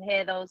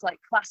those like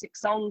classic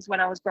songs when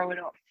I was growing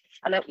up.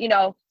 And,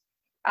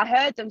 I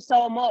heard them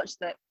so much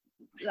that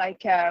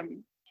like,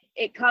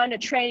 it kind of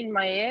trained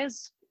my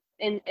ears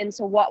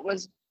into what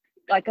was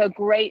like a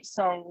great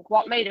song,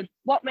 what made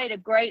a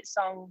great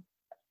song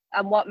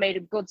and what made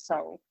a good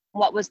song.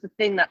 What was the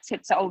thing that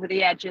tips it over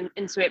the edge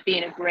into it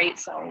being a great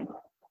song.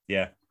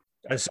 Yeah.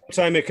 And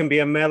sometimes it can be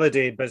a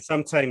melody, but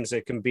sometimes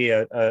it can be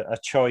a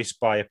choice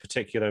by a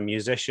particular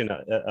musician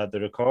at the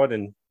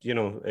recording.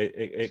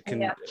 It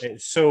can, yeah.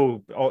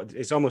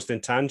 It's almost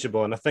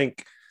intangible. And I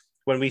think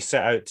when we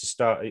set out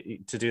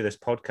to do this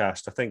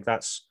podcast, I think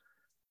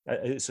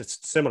it's a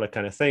similar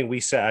kind of thing. We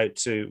set out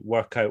to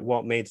work out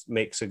what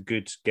makes a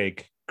good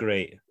gig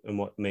great and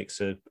what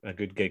makes a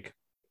good gig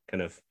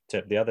kind of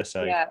tip the other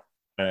side.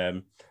 Yeah.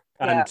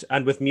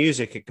 And with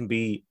music, it can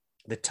be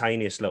the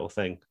tiniest little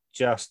thing.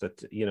 Just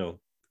that,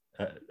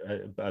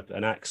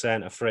 an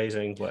accent, a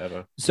phrasing,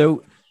 whatever.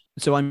 So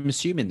I'm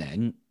assuming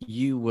then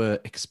you were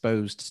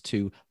exposed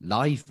to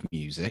live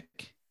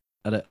music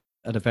at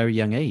a very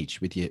young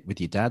age with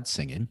your dad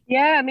singing.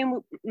 Yeah, I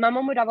mean, my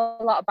mum would have a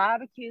lot of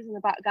barbecues in the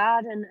back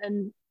garden,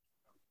 and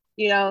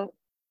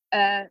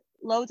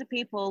loads of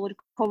people would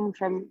come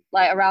from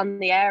like around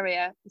the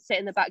area, sit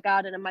in the back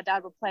garden, and my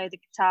dad would play the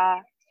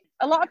guitar.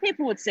 A lot of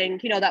people would sing,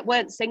 that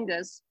weren't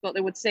singers, but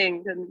they would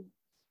sing. And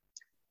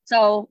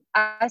so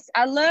I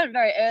learned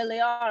very early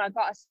on. I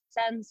got a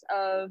sense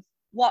of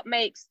what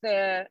makes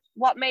the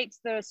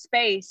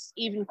space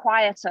even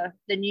quieter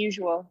than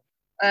usual.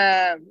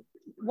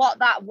 What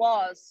that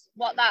was,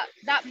 what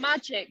that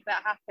magic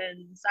that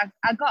happens.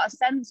 I got a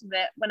sense of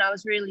it when I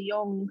was really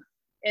young,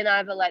 in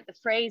either like the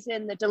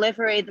phrasing, the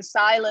delivery, the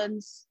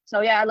silence. So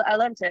yeah, I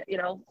learned it,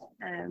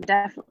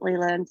 definitely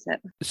learned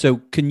it. So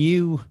can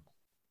you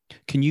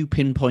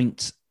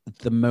pinpoint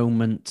the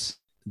moment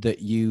that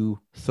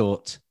you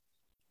thought,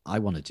 I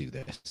want to do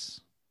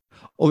this?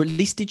 Or at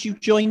least did you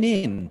join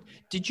in?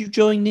 Did you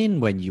join in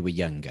when you were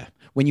younger,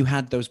 when you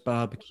had those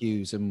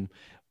barbecues,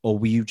 or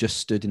were you just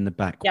stood in the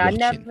back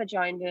watching? I never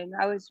joined in.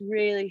 I was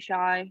really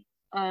shy.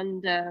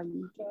 And I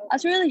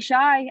was really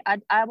shy.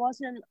 I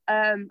wasn't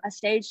a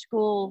stage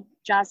school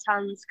jazz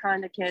hands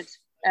kind of kid.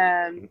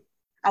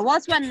 I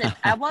was when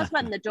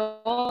the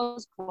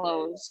doors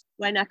closed,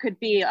 when I could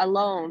be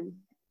alone,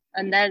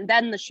 and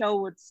then the show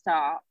would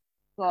start.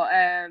 But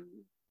I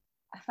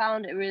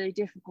found it really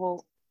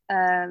difficult.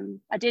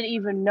 I didn't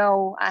even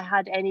know I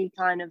had any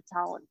kind of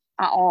talent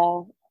at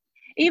all.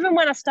 Even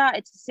when I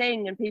started to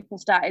sing and people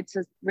started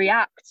to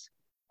react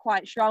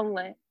quite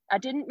strongly, I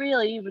didn't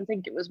really even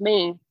think it was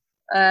me.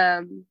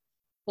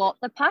 But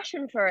the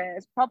passion for it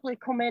has probably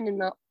come in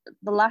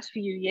the last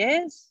few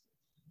years,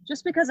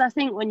 just because I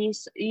think when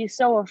you're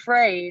so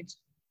afraid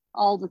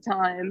all the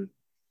time,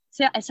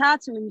 it's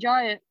hard to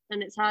enjoy it,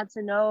 and it's hard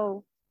to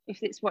know if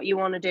it's what you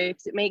want to do,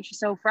 because it makes you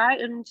so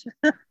frightened.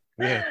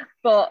 Yeah.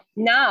 But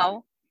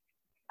now,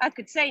 I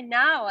could say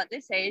now at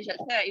this age, at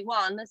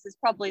 31, this is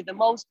probably the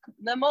most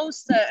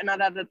certain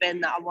I've ever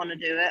been that I want to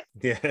do it.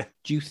 Yeah.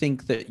 Do you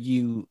think that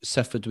you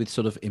suffered with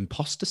sort of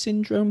imposter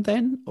syndrome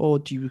then, or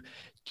do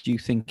you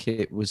think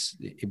it was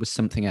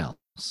something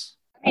else?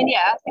 I mean,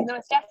 yeah, I think there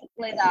was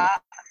definitely that.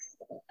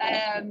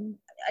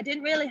 I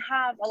didn't really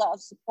have a lot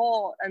of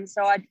support, and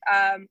so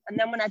and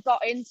then when I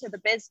got into the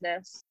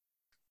business,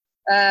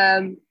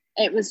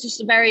 it was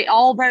just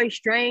all very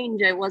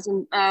strange. It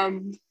wasn't.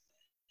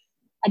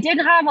 I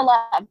didn't have a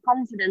lot of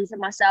confidence in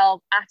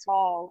myself at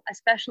all,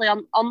 especially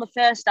on the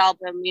first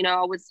album.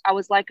 I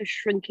was like a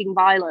shrinking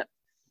violet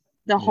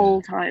the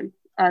whole time,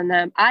 and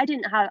I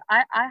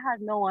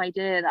had no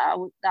idea that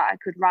I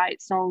could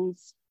write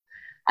songs.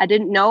 I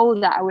didn't know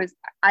that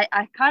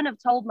I kind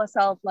of told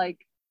myself,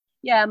 like,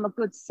 yeah, I'm a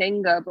good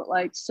singer, but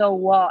like, so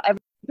what?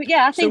 But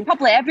yeah, I think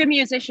probably every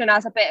musician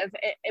has a bit of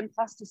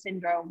imposter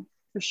syndrome,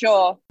 for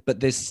sure. But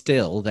there's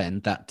still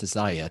then that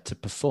desire to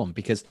perform,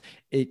 because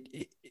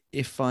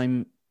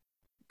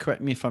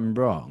correct me if I'm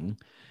wrong,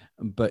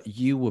 but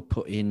you were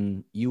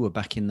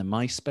back in the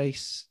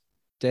MySpace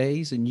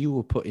days, and you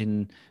were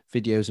putting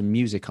videos and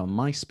music on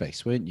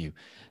MySpace, weren't you?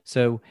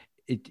 So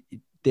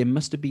there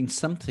must have been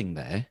something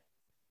there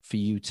for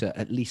you to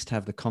at least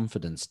have the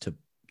confidence to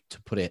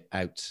put it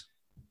out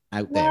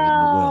there in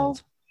the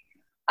world.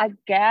 I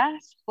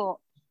guess, but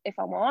if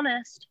I'm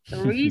honest,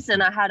 the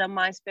reason I had a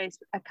MySpace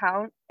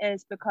account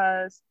is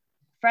because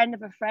a friend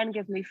of a friend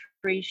gave me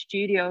free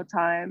studio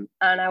time,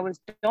 and I was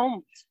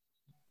dumped,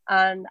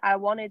 and I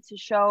wanted to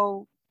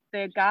show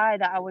the guy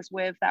that I was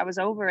with that I was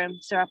over him,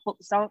 so I put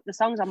the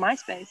songs on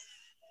MySpace.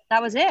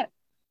 That was it.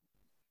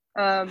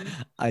 I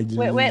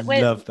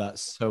love that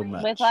so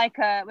much. With like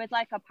a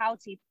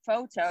pouty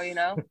photo,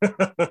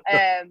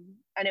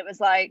 and it was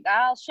like,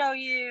 I'll show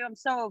you, I'm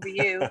so over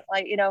you.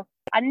 Like,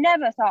 I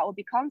never thought I would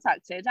be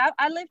contacted.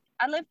 I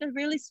lived a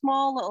really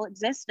small little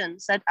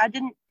existence.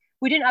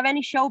 We didn't have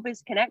any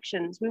showbiz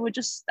connections.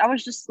 I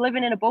was just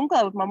living in a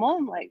bungalow with my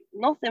mum. Like,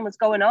 nothing was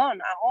going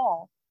on at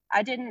all.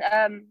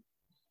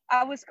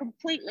 I was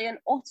completely and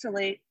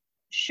utterly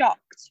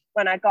shocked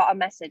when I got a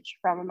message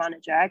from a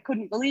manager. I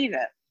couldn't believe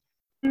it.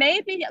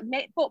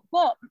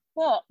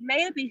 But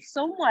maybe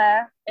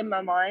somewhere in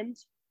my mind,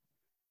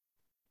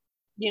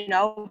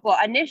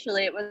 but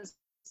initially it was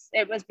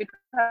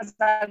because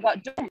I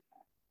got dumped.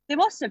 There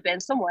must have been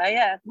somewhere,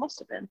 yeah, must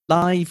have been.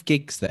 Live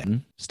gigs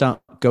then,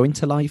 start going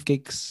to live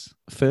gigs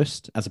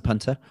first as a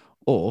punter,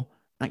 or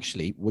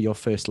actually were your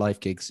first live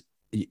gigs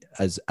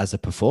as a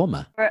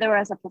performer? They were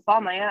as a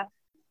performer, yeah.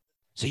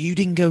 So you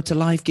didn't go to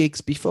live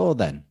gigs before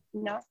then?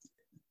 No,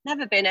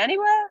 never been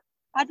anywhere.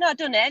 I'd not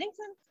done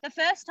anything. The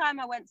first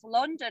time I went to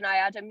London, I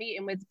had a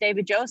meeting with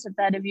David Joseph,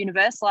 the head of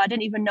Universal. I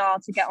didn't even know how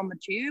to get on the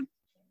tube.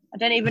 I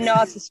didn't even know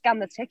how to scan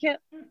the ticket.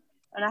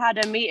 And I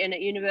had a meeting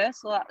at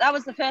Universal. That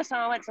was the first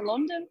time I went to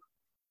London.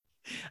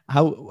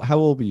 How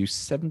old were you?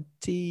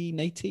 17,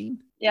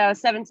 18? Yeah, I was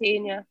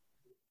 17, yeah.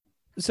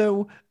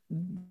 So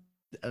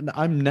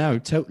I'm now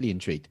totally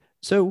intrigued.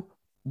 So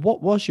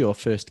what was your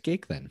first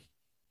gig then?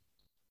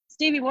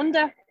 Stevie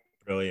Wonder.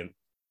 Brilliant.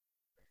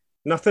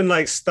 Nothing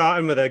like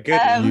starting with a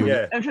good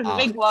It was a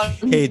big one.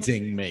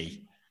 Kidding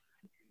me.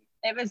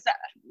 It was at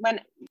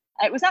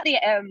the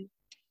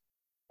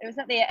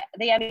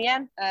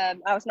MEN.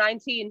 I was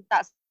 19.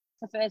 That's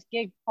the first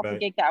proper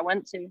gig that I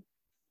went to.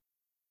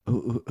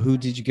 Who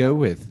did you go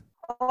with?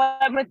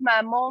 I went with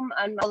my mum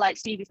and like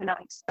Stevie for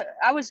nights.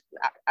 I was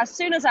as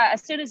soon as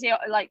he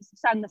like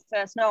sang the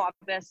first note, I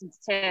burst into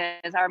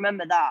tears. I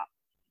remember that.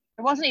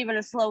 It wasn't even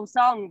a slow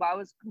song, but I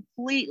was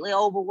completely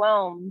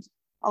overwhelmed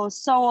I was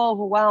so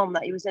overwhelmed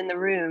that he was in the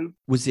room.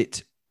 Was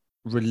it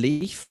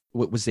relief?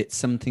 Was it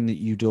something that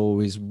you'd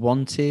always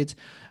wanted?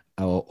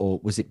 Or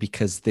was it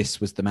because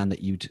this was the man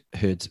that you'd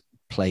heard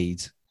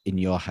played in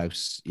your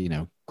house, you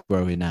know,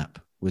 growing up?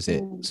 Was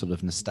it sort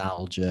of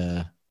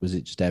nostalgia? Was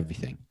it just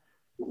everything?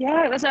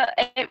 Yeah,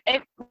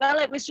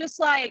 it was just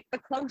like the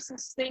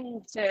closest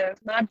thing to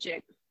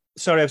magic.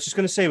 Sorry, I was just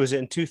going to say, was it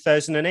in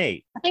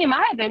 2008? I think it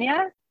might have been,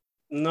 yeah.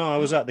 No, I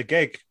was at the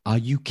gig. Are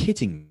you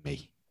kidding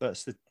me?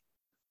 That's the...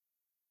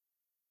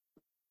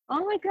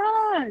 Oh my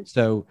God.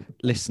 So,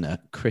 listener,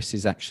 Chris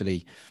is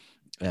actually,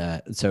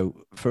 so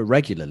for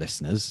regular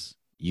listeners,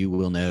 you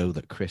will know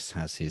that Chris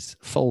has his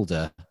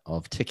folder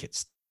of ticket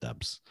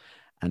stubs,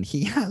 and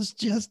he has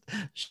just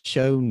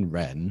shown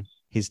Ren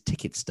his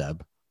ticket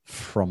stub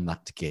from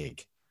that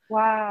gig.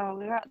 Wow,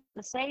 we were at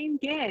the same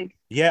gig.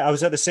 Yeah, I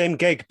was at the same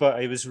gig,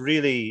 but it was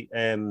really,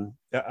 I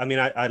mean,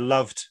 I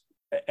loved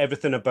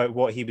everything about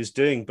what he was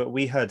doing, but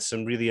we had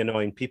some really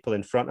annoying people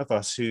in front of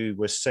us who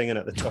were singing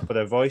at the top of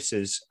their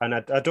voices. And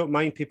I don't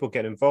mind people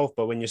getting involved,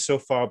 but when you're so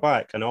far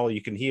back and all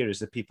you can hear is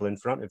the people in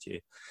front of you,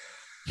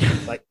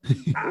 like,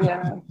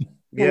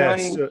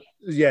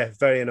 yeah,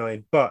 very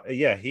annoying. But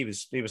yeah, he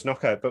was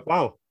knockout. But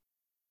wow,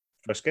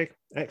 first gig,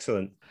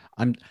 excellent.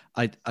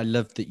 I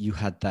love that you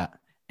had that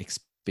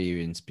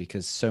experience,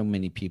 because so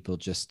many people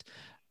just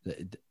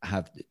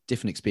have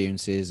different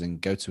experiences and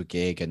go to a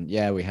gig and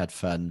yeah, we had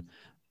fun,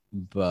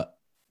 but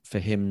for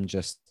him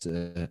just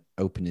to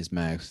open his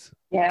mouth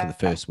for the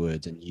first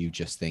words and you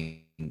just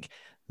think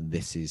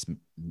this is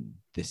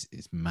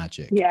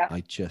magic. Yeah,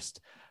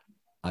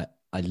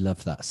 I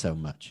love that so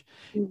much.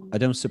 I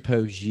don't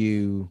suppose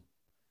you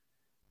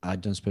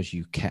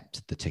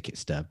kept the ticket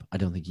stub. I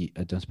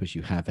don't suppose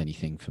you have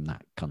anything from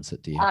that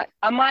concert, do you?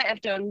 I might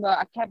have done, but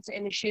I kept it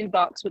in a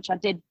shoebox, which I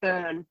did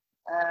burn.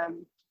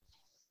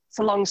 It's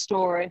a long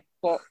story,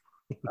 but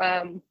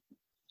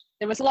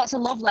there was lots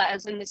of love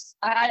letters in this.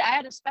 I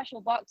had a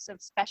special box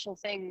of special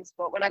things,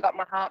 but when I got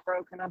my heart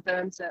broken, I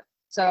burnt it.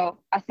 So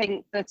I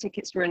think the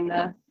tickets were in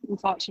there,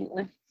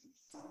 unfortunately.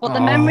 But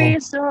the memory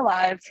is still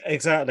alive.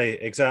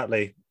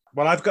 Exactly.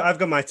 Well, I've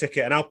got my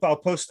ticket, and I'll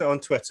post it on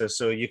Twitter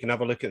so you can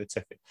have a look at the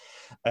ticket.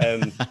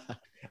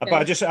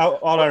 But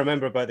all I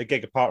remember about the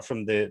gig, apart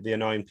from the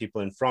annoying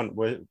people in front,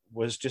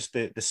 was just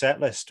the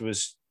set list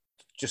was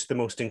just the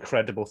most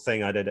incredible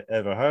thing I'd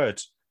ever heard.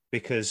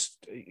 Because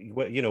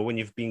you know, when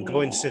you've been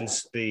going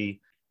since the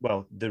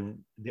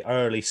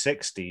early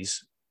 60s,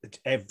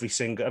 every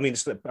single, I mean,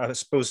 it's, I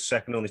suppose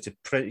second only to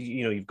Prince.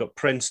 You know, you've got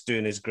Prince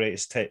doing his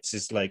greatest hits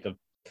is like a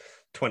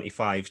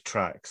 25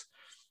 tracks.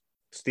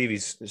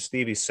 Stevie's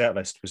set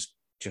list was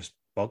just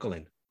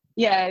boggling.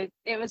 Yeah,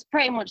 it was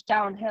pretty much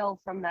downhill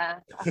from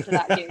there after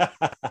that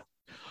gig.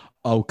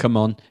 Oh, come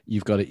on,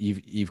 you've got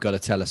to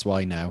tell us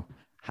why now.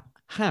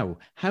 How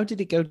did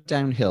it go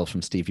downhill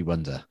from Stevie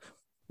Wonder?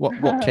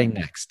 What came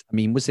next? I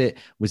mean, was it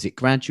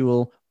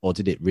gradual, or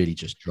did it really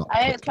just drop?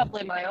 It's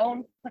probably my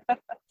own.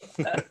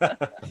 No,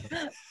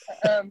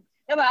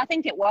 but I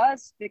think it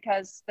was,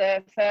 because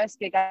the first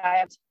gig I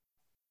had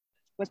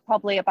was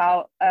probably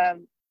about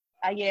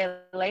a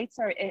year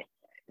later,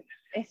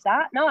 if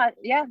that. No,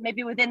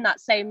 maybe within that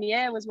same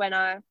year was when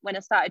I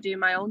started doing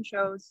my own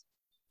shows.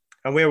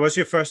 And where was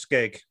your first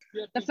gig?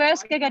 The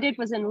first gig I did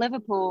was in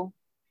Liverpool,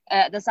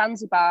 at the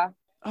Zanzibar.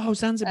 Oh,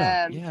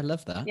 Zanzibar. Yeah, I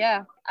love that.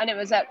 Yeah, and it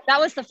was that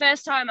was the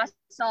first time I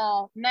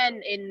saw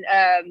men in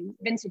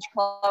vintage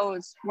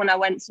clothes when I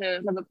went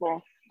to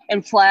Liverpool,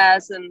 in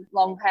flares and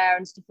long hair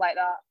and stuff like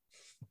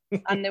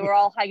that. And they were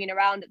all hanging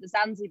around at the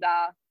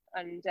Zanzibar.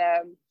 And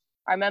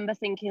I remember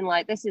thinking,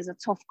 like, this is a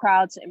tough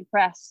crowd to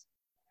impress.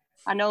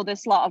 I know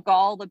this lot have got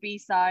all the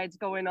B-sides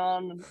going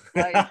on.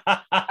 Like,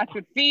 I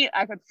could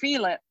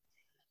feel it.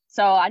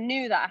 So I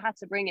knew that I had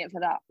to bring it for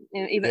that.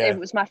 Even if it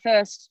was my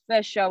first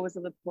show was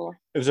Liverpool.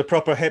 It was a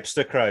proper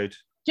hipster crowd.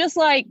 Just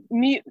like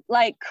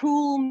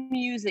cool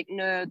music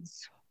nerds.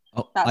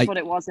 Oh, That's what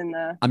it was in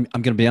there. I'm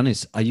going to be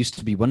honest. I used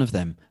to be one of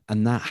them,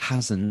 and that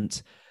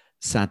hasn't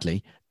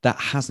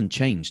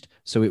changed.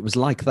 So it was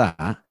like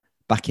that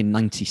back in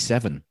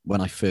 '97 when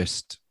I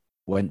first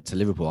went to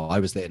Liverpool. I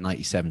was there in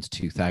 '97 to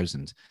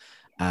 2000,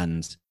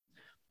 and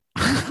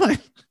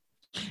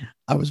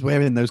I was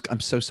wearing those. I'm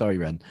so sorry,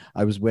 Ren.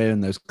 I was wearing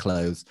those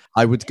clothes.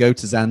 I would go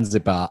to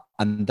Zanzibar,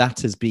 and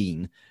that has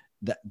been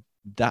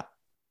that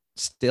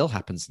still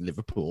happens in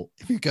Liverpool.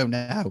 If you go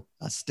now,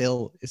 it's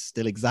still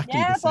exactly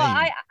the same.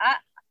 Yeah, but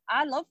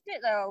I loved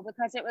it though,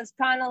 because it was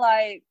kind of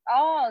like,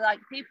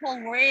 people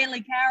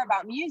really care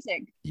about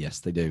music. Yes,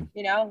 they do.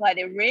 You know, like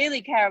they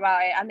really care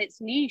about it, and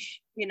it's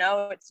niche. You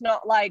know, it's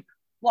not like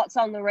what's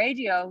on the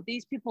radio.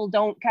 These people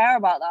don't care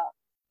about that.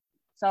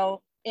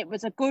 So it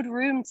was a good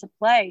room to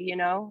play, you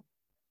know.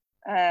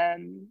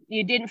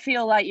 You didn't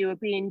feel like you were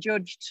being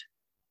judged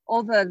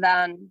other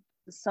than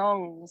the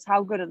songs.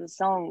 How good are the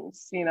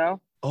songs, you know?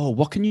 Oh,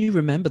 what can you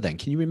remember then?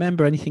 Can you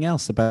remember anything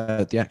else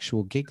about the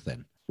actual gig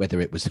then?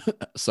 Whether it was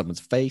someone's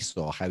face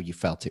or how you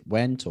felt it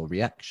went, or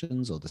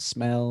reactions or the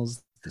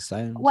smells, the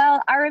sounds? Well,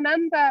 I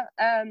remember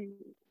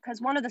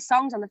because one of the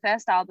songs on the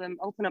first album,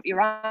 Open Up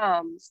Your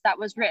Arms, that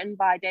was written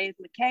by Dave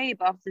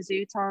McCabe of the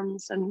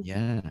Zootons.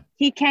 And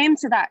he came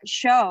to that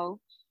show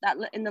that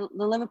in the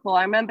Liverpool.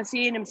 I remember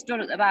seeing him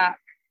stood at the back.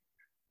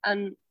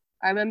 And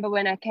I remember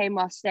when I came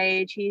off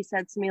stage, he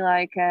said to me,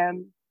 like,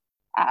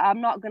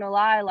 I'm not going to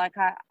lie, like,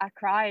 I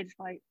cried,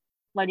 like,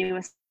 when he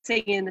was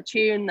singing the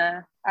tune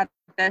there. I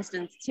burst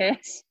into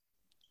tears.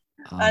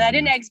 And I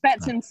didn't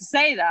expect him to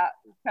say that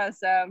because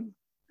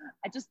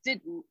I just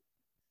didn't.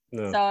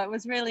 No. So it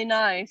was really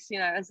nice, you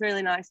know, it was a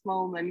really nice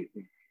moment.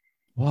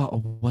 What a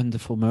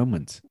wonderful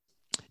moment.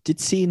 Did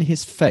seeing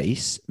his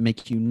face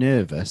make you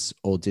nervous,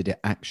 or did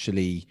it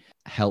actually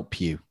help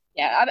you?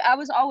 Yeah, I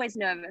was always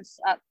nervous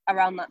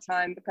around that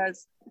time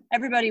because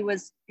everybody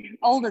was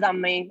older than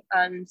me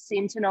and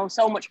seemed to know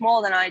so much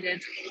more than I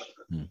did.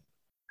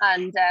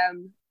 And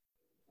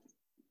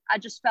I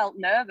just felt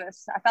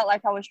nervous. I felt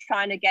like I was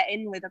trying to get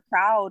in with a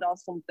crowd or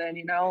something,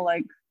 you know,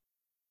 like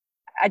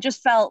I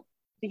just felt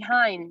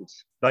behind.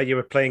 Like you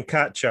were playing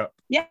catch up.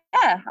 Yeah,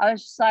 I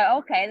was just like,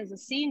 okay, there's a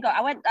scene.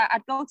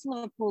 I'd go to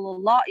Liverpool a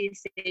lot, you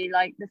see,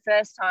 like the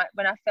first time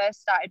when I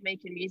first started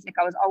making music,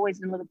 I was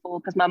always in Liverpool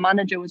because my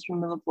manager was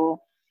from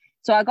Liverpool.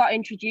 So I got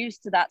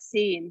introduced to that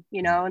scene,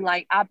 you know, and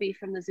like Abby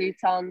from the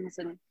Zootons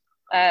and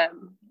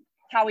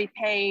Howie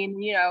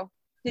Payne, you know,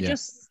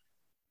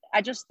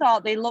 I just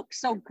thought they looked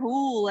so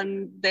cool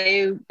and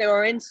they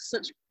were into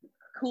such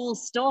cool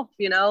stuff,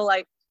 you know,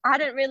 like I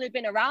hadn't really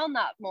been around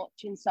that much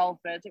in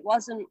Salford.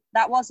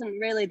 That wasn't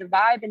really the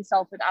vibe in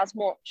Salford as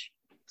much.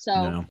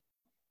 So,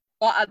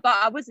 but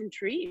I was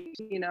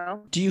intrigued, you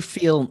know. Do you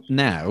feel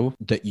now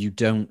that you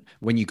don't,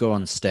 when you go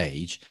on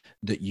stage,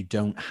 that you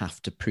don't have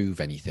to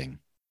prove anything?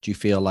 Do you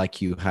feel like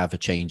you have a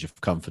change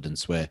of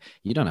confidence where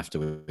you don't have to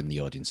win the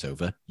audience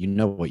over? You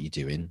know what you're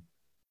doing,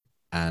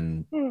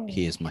 and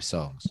here's my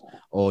songs.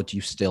 Or do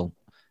you still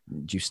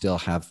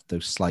have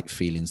those slight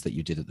feelings that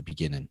you did at the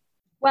beginning?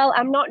 Well,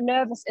 I'm not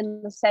nervous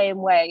in the same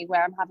way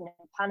where I'm having a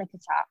panic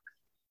attack.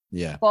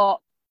 Yeah. But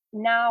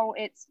now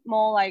it's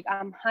more like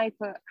I'm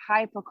hyper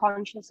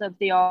conscious of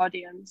the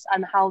audience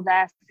and how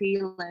they're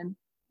feeling.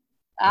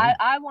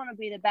 I want to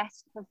be the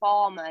best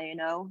performer, you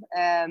know,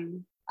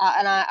 and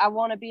I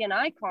want to be an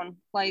icon.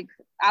 Like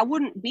I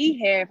wouldn't be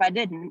here if I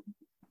didn't.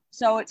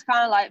 So it's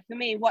kind of like, for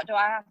me, what do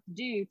I have to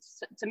do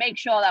to make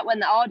sure that when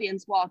the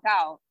audience walk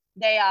out,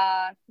 they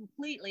are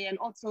completely and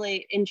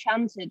utterly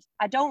enchanted?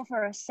 I don't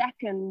for a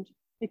second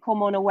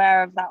become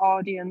unaware of that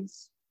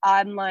audience.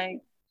 I'm like,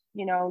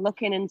 you know,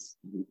 looking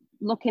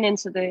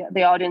into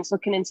the audience,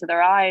 looking into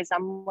their eyes.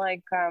 I'm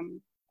like,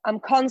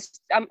 I'm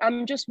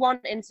just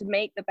wanting to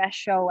make the best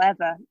show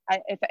ever.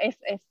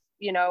 If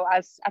you know,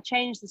 I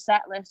change the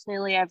set list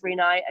nearly every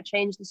night. I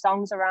change the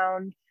songs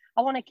around.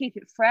 I want to keep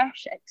it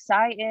fresh,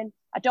 exciting.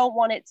 I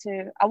want it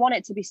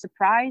to be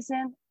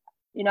surprising,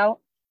 you know.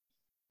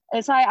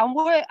 It's like I'm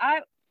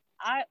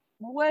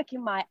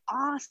working my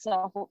ass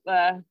off up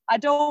there. I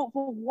don't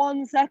for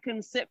 1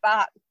 second sit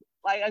back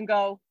like and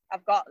go,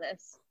 I've got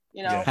this,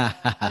 you know.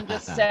 I'm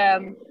just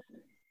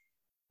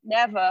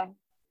never.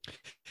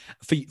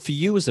 For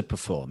you as a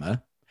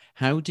performer,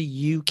 how do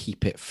you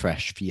keep it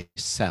fresh for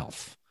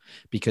yourself?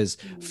 Because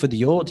for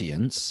the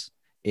audience,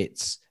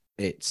 it's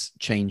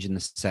changing the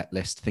set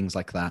list, things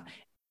like that.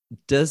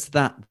 Does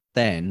that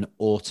then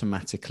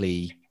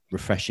automatically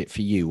refresh it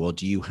for you, or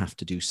do you have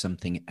to do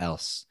something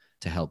else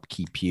to help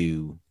keep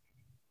you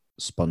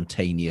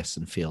spontaneous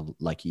and feel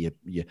like you're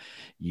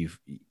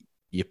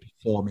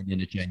performing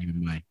in a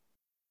genuine way?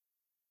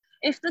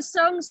 If the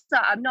songs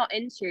that I'm not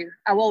into,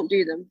 I won't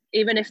do them,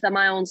 even if they're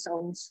my own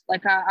songs.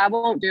 Like I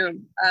won't do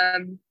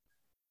them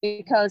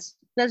because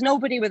there's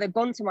nobody with a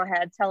gun to my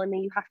head telling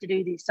me you have to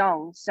do these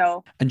songs.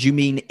 So, and do you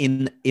mean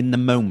in the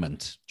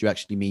moment? Do you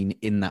actually mean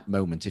in that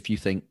moment? If you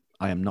think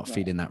I am not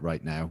feeling that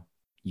right now,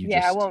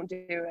 I won't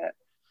do it.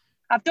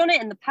 I've done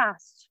it in the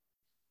past.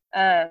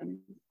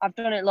 I've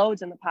done it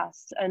loads in the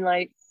past, and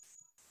like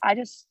I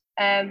just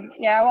I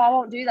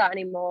won't do that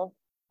anymore.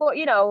 But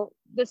you know,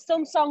 there's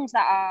some songs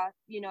that are,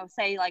 you know,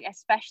 say like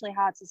especially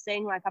hard to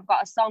sing. Like I've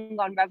got a song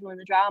on Revel in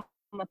the Drama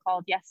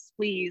called Yes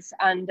Please,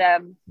 and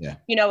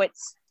you know,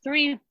 it's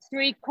three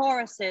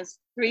choruses,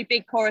 3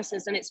 big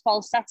choruses, and it's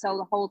falsetto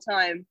the whole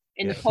time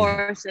in the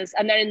choruses,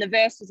 and then in the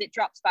verses it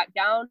drops back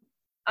down.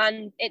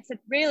 And it's a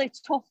really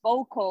tough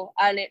vocal,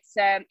 and it's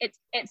a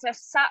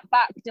sat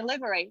back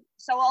delivery.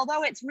 So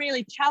although it's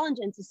really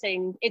challenging to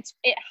sing, it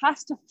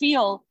has to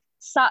feel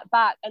sat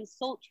back and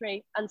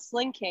sultry and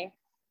slinky.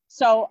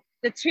 So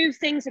the two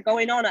things are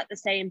going on at the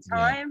same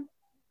time.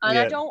 And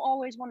I don't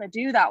always want to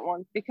do that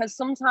one, because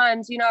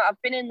sometimes, you know,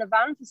 I've been in the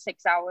van for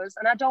 6 hours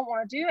and I don't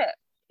want to do it,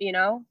 you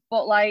know.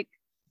 But like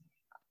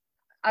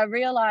I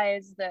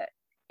realize that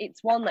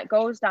it's one that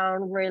goes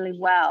down really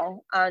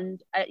well,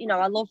 and you know,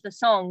 I love the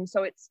song,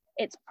 so it's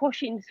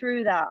pushing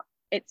through that.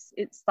 It's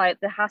like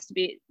there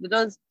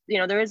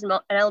is an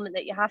element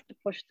that you have to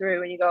push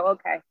through, and you go,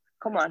 okay,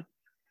 come on,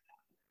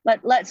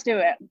 let's do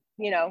it,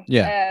 you know.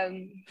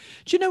 Do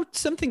you know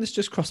something that's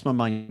just crossed my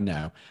mind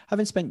now,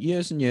 having spent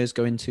years and years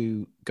going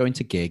to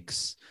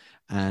gigs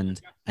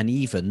and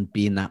even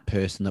being that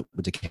person that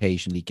would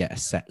occasionally get a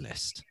set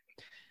list.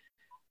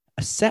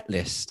 A set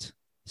list,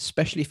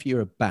 especially if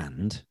you're a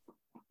band,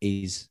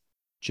 is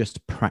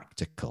just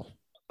practical.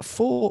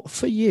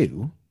 For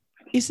you,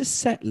 is a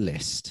set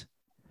list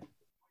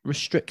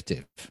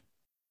restrictive,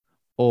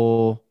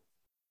 or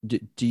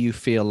do you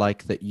feel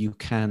like that you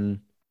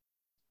can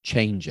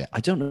change it?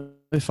 I don't know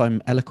if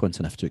I'm eloquent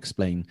enough to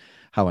explain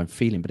how I'm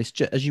feeling, but it's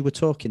just, as you were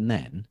talking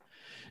then,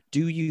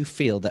 do you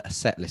feel that a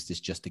set list is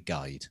just a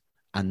guide,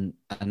 and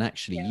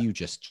actually you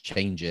just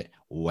change it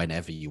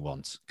whenever you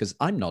want? Because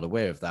I'm not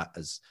aware of that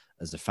as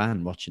a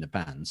fan watching a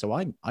band, so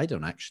I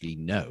don't actually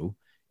know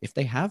if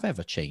they have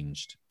ever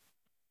changed,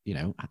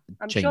 I'm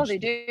sure they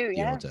do. the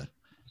Yeah, order.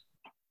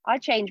 I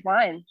change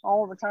mine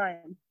all the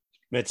time.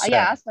 Mid-set.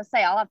 Yeah, as I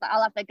say, I'll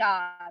have the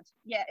guide.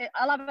 Yeah,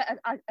 I'll have it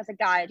as a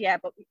guide. Yeah,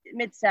 but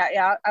mid-set,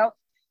 yeah,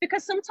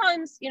 because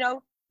sometimes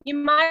you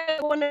might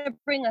want to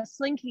bring a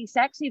slinky,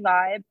 sexy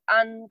vibe,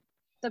 and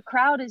the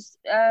crowd is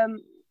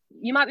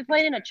you might be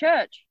playing in a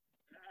church,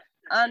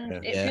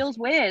 and it feels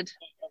weird.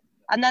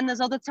 And then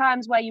there's other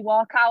times where you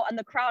walk out and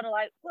the crowd are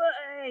like,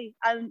 "Way!"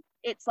 and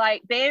it's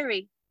like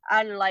beery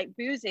and like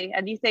boozy,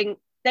 and you think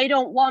they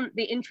don't want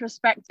the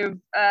introspective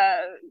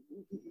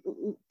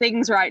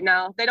things right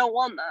now. They don't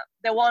want that.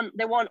 They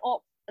want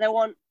up.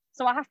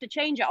 So I have to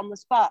change it on the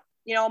spot.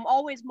 I'm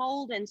always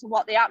molding to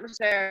what the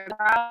atmosphere of the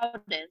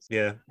crowd is.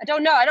 Yeah. I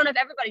don't know if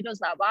everybody does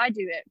that, but I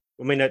do it.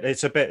 I mean,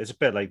 it's a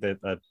bit like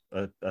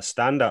a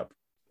stand-up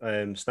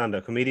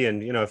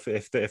comedian.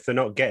 If they're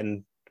not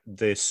getting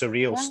the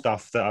surreal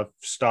stuff that I've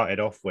started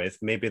off with,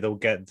 maybe they'll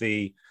get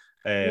the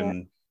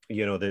the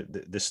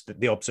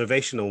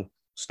observational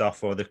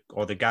stuff or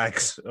the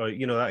gags or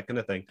that kind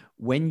of thing.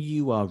 When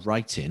you are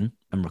writing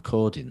and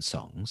recording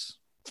songs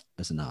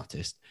as an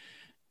artist,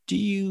 do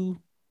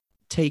you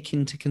take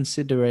into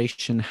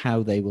consideration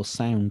how they will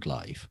sound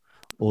live,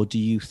 or do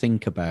you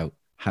think about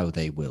how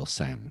they will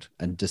sound,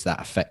 and does that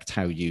affect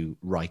how you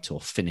write or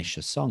finish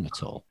a song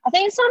at all? I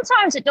think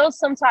sometimes it does,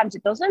 sometimes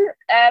it doesn't.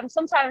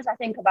 Sometimes I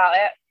think about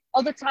it.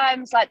 Other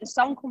times, like, the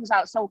song comes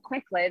out so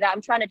quickly that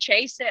I'm trying to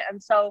chase it,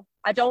 and so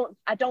I don't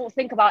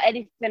think about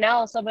anything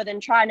else other than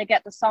trying to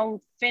get the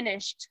song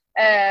finished.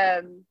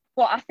 But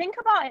I think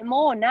about it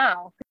more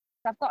now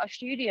because I've got a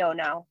studio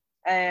now,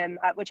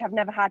 which I've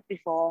never had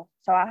before.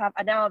 So I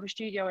now have a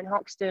studio in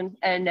Hoxton,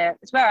 and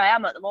it's where I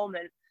am at the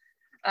moment.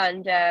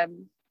 And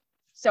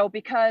so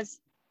because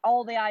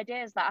all the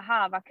ideas that I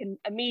have, I can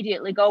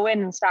immediately go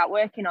in and start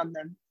working on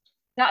them.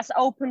 That's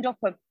opened up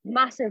a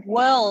massive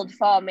world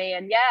for me.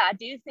 And yeah, I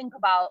do think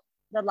about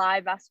the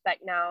live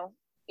aspect now.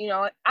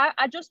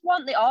 I just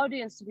want the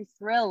audience to be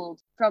thrilled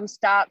from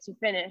start to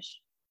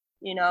finish,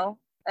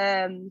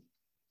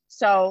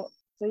 so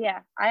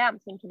yeah, I am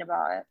thinking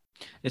about it.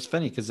 It's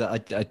funny because I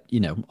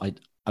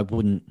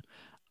wouldn't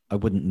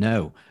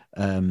know.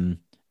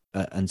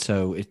 And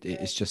so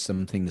it's just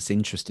something that's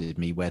interested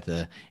me,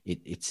 whether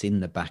it's in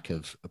the back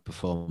of a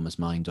performer's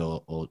mind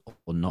or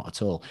not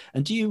at all.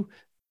 And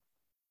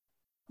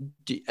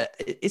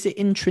is it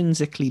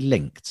intrinsically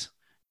linked,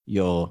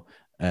 your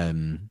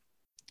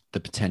the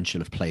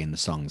potential of playing the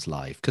songs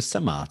live? Because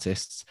some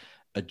artists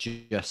are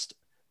just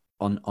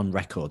on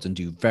records and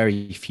do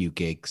very few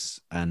gigs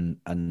and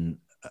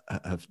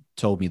have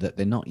told me that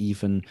they're not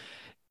even,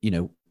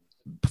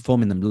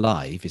 performing them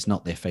live is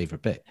not their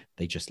favorite bit.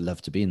 They just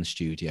love to be in the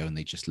studio and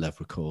they just love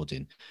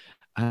recording.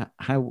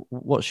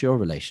 What's your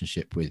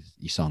relationship with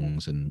your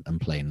songs and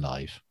playing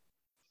live?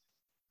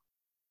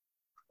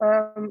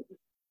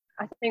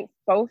 I think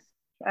both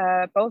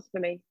for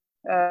me.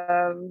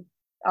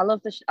 I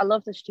love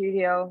the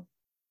studio,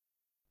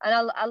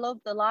 and I love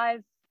the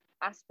live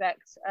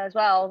aspects as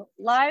well.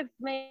 Live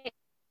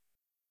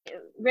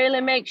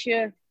really makes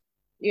you,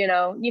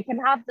 you can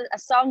have a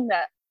song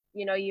that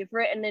you've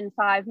written in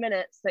 5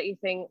 minutes that you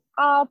think,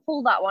 I'll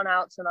pull that one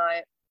out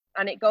tonight,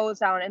 and it goes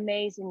down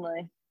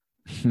amazingly.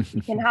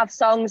 You can have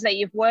songs that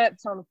you've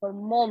worked on for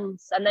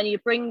months, and then you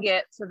bring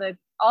it to the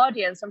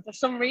audience, and for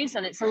some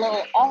reason it's a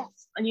little off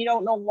and you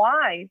don't know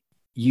why.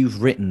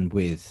 You've written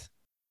with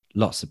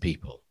lots of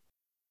people,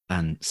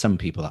 and some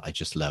people that I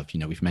just love.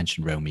 We've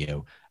mentioned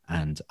Romeo,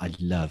 and I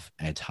love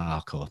Ed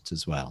Harcourt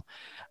as well.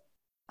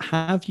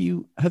 Have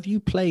you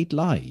played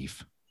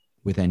live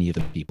with any of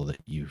the people that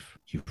you've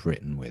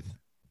written with?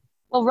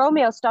 Well,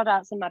 Romeo started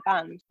out in my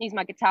band. He's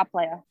my guitar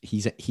player.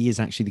 He is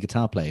actually the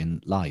guitar player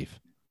in live.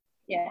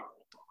 Yeah.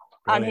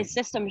 Brilliant. And his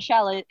sister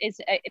Michelle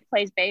it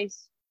plays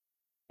bass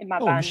in my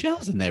band. Oh,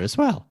 Michelle's in there as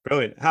well.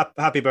 Brilliant.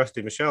 Happy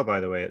birthday, Michelle, by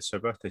the way. It's her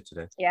birthday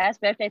today. Yeah, it's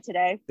birthday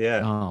today.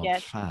 Yeah. Oh, yeah,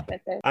 fab.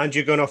 And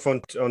you're going off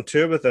on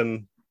tour with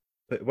them.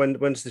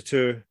 When's the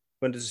tour?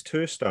 When does the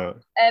tour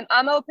start?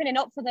 I'm opening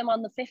up for them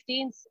on the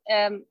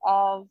 15th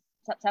of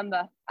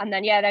September, and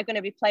then they're going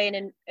to be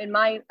playing in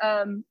my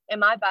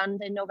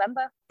band in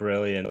November.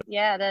 Brilliant.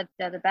 Yeah,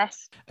 they're the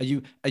best. Are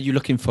you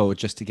looking forward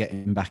just to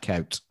getting back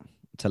out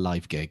to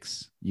live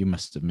gigs? You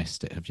must have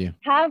missed it, have you?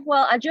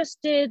 Well, I just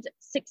did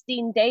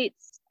 16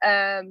 dates.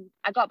 I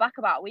got back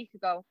about a week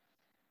ago.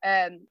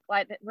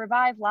 Like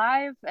Revive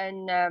Live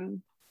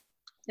and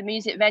the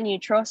Music Venue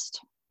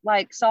Trust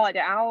like sorted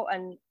it out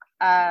and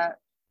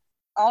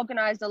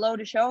organized a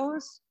load of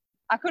shows.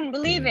 I couldn't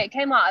believe it. It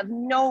came out of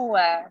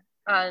nowhere,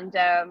 and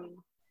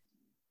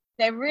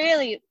they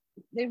really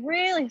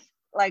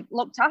like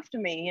looked after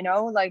me, you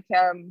know, like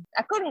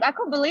I couldn't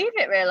believe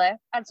it really.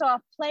 And so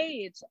I've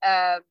played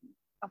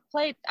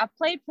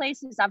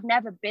places I've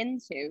never been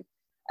to.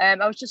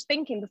 I was just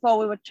thinking before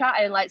we were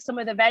chatting, like some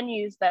of the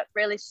venues that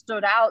really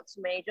stood out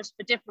to me just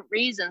for different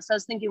reasons. So I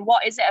was thinking,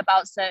 what is it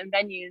about certain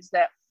venues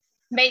that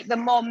make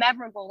them more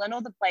memorable than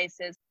other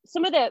places?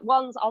 Some of the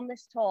ones on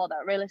this tour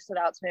that really stood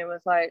out to me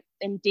was like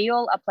in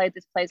Deal, I played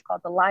this place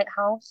called the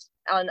Lighthouse,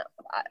 and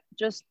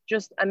just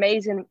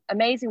amazing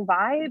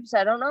vibes.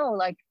 I don't know,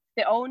 like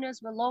the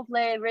owners were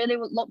lovely, really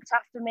looked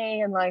after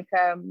me, and like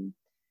and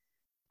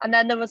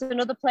then there was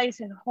another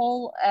place in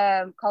Hull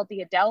called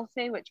the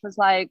Adelphi, which was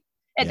like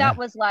that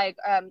was like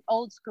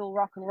old school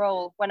rock and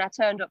roll. When I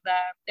turned up there,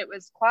 it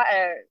was quite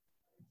a,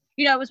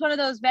 you know, it was one of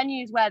those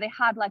venues where they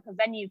had like a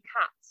venue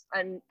cat,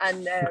 and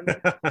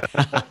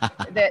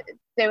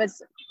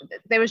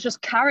there was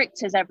just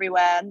characters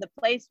everywhere, and the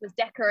place was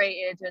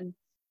decorated, and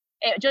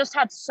it just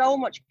had so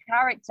much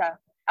character.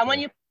 And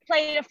when you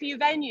play a few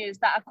venues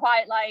that are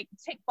quite like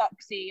tick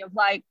boxy, of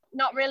like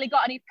not really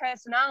got any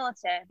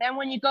personality, then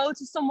when you go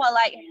to somewhere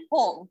like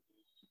Hull,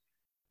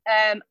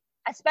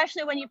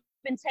 especially when you've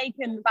been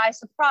taken by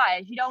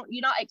surprise,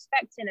 you're not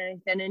expecting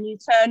anything, and you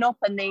turn up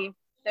and the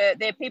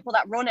people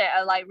that run it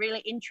are like really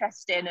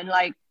interesting and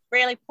like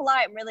really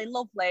polite and really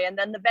lovely, and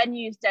then the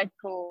venue's dead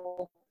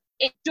cool.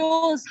 It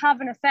does have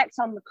an effect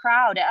on the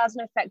crowd. It has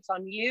an effect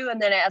on you,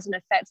 and then it has an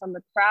effect on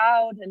the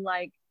crowd, and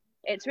like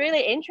it's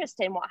really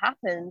interesting what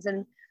happens.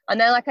 And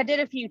then like I did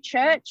a few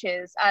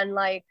churches, and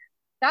like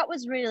that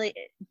was really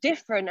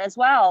different as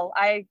well.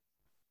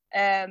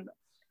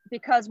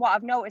 Because what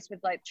I've noticed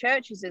with like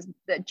churches is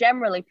that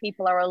generally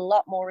people are a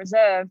lot more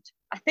reserved.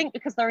 I think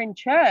because they're in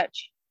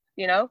church,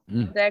 you know,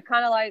 they're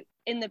kind of like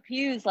in the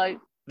pews. Like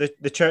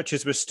the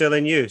churches were still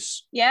in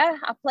use. Yeah,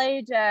 I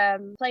played a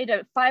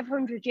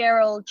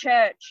 500-year-old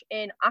church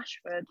in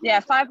Ashford. Yeah,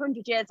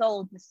 500 years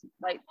old, this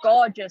like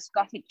gorgeous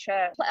Gothic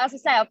church. As I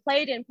say, I've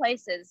played in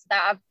places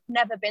that I've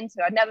never been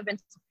to. I've never been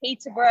to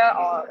Peterborough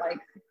or like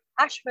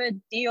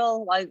Ashford,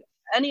 Deal, like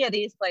any of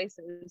these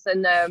places.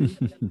 And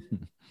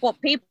but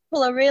people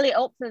are really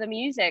up for the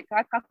music.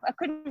 I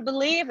couldn't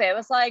believe it. It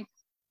was like,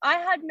 I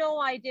had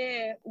no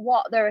idea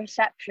what the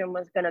reception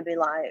was going to be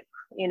like.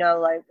 You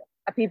know, like,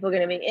 are people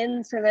going to be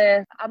into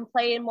this? I'm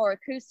playing more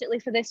acoustically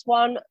for this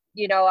one.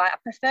 You know, I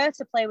prefer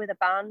to play with a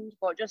band,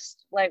 but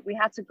just like we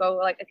had to go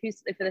like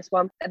acoustically for this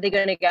one. Are they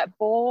going to get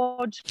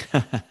bored?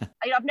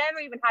 I've never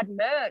even had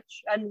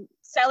merch and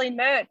selling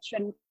merch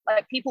and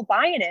like people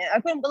buying it. I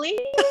couldn't believe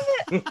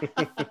it.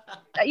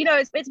 You know,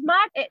 it's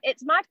mad.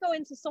 It's mad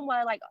going to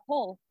somewhere like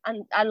Hull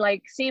and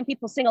like seeing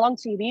people sing along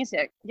to your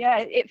music. Yeah,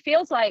 it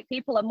feels like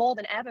people are more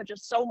than ever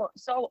just so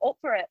up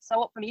for it,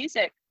 so up for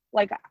music.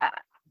 Like,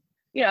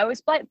 you know,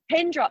 it's like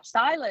pin drop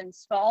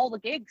silence for all the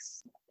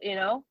gigs, you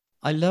know.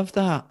 I love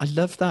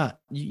that.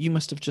 You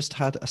must have just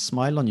had a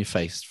smile on your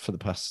face for the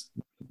past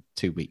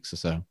 2 weeks or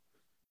so.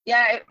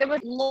 Yeah, there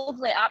was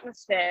lovely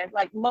atmosphere,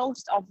 like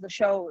most of the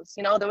shows.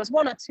 You know, there was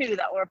one or two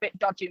that were a bit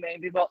dodgy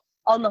maybe, but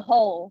on the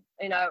whole,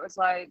 you know, it was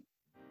like,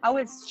 I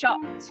was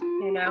shocked,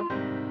 you know.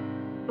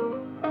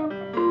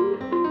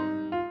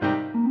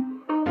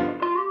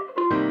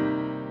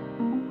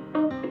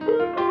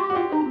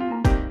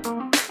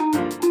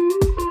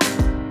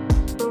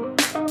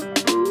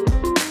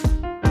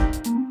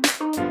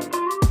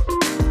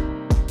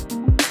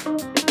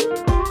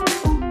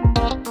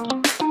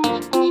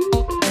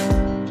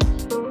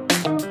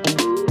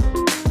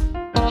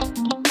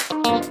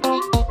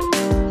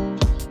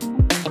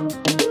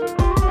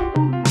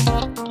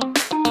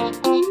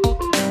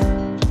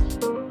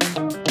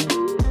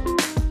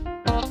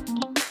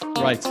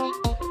 Right,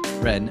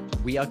 Ren,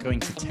 we are going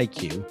to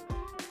take you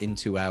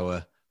into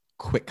our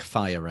quick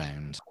fire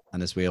round.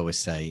 And as we always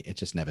say, it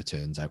just never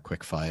turns out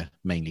quick fire,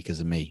 mainly because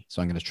of me.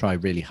 So I'm going to try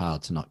really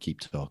hard to not keep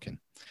talking.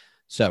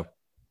 So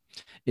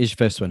here's your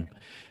first one.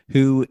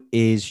 Who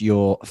is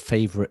your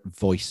favorite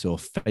voice or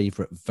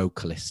favorite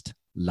vocalist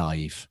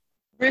live?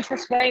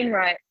 Rufus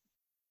Wainwright.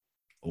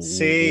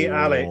 See,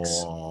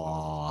 Alex.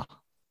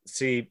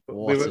 See,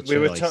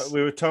 we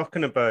were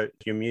talking about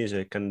your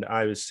music, and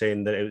I was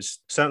saying that it was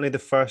certainly the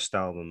first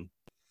album.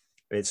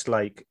 It's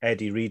like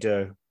Eddie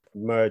Reader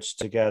merged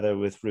together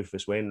with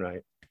Rufus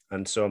Wainwright,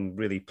 and so I'm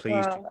really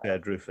pleased you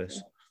said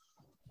Rufus.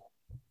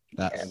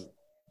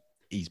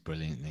 He's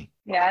brilliant, isn't he?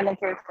 Yeah, I love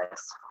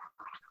Rufus.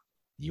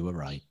 You were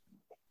right.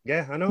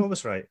 Yeah, I know I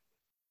was right.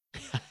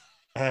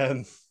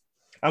 And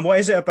what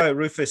is it about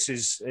Rufus?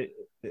 Is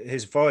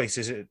his voice?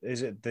 Is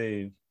it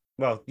the?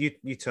 Well,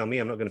 you tell me.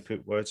 I'm not going to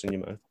put words in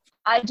your mouth.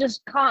 I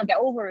just can't get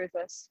over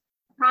Rufus.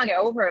 I can't get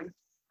over him.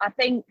 I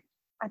think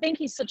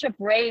he's such a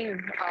brave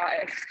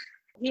artist.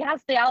 He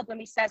has the album,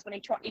 he says, when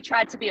he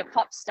tried to be a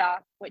pop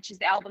star, which is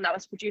the album that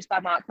was produced by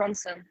Mark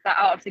Ronson, that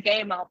Out of the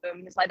Game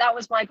album. It's like, that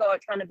was my go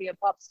at trying to be a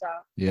pop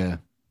star. Yeah.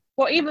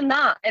 But even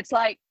that, it's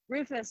like,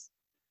 Rufus,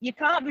 you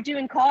can't be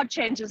doing chord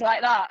changes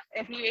like that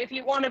if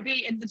you want to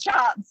be in the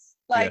charts.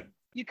 Like,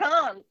 you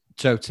can't.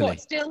 Totally. But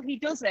still he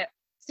does it.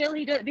 Still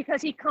he does it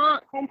because he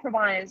can't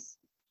compromise,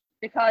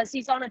 because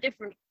he's on a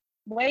different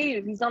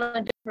wave. He's on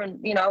a different,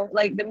 you know,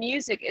 like the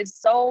music is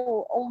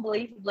so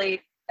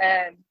unbelievably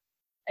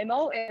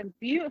emotive,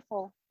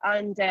 beautiful,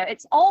 and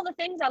it's all the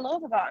things I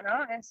love about an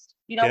artist.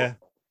 You know,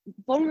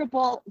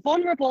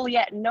 vulnerable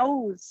yet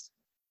knows,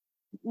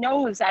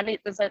 and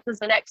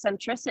there's an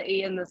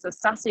eccentricity and there's a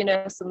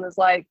sassiness and there's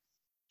like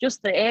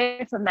just the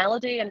ear for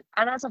melody, and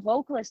as a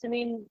vocalist, I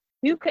mean,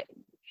 who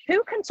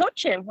can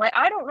touch him? Like,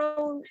 I don't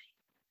know.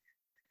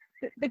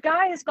 The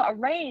guy has got a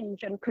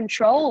range and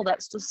control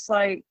that's just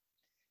like,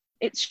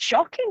 it's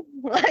shocking.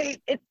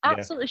 Like, it's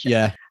absolutely shocking.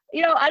 Yeah.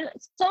 You know, and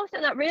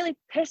something that really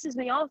pisses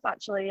me off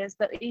actually is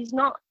that he's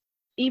not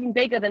even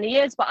bigger than he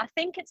is, but I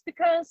think it's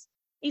because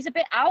he's a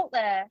bit out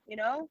there, you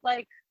know,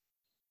 like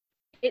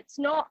it's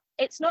not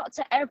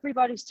to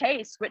everybody's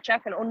taste, which I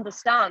can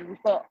understand,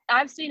 but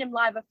I've seen him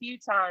live a few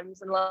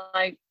times, and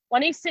like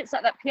when he sits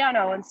at that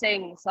piano and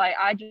sings, like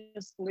I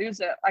just lose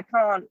it. I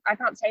can't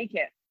take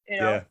it, you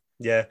know.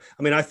 Yeah.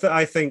 I mean,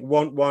 I think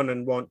Want 1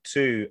 and Want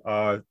 2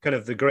 are kind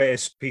of the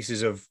greatest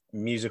pieces of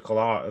musical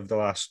art of the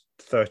last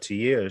 30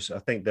 years. I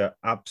think they're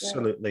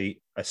absolutely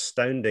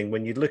astounding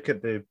when you look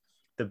at the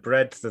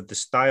breadth of the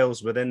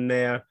styles within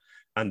there,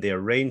 and the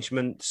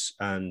arrangements,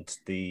 and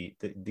the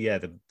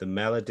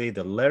melody,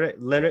 the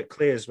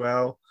lyrically as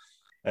well.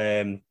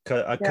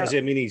 Because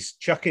I mean, he's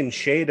chucking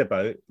shade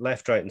about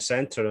left, right, and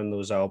center on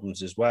those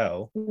albums as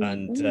well,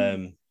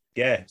 and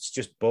it's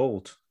just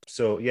bold.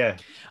 So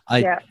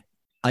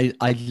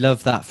I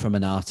love that from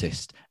an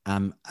artist.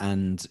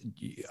 And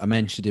I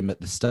mentioned him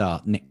at the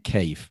start, Nick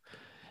Cave.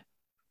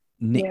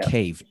 Nick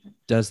Cave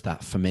does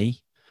that for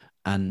me.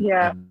 And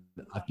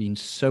I've been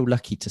so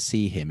lucky to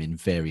see him in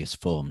various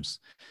forms.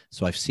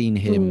 So I've seen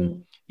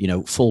him, you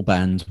know, full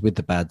band with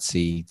the Bad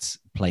Seeds,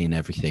 playing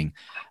everything.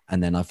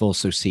 And then I've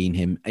also seen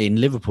him in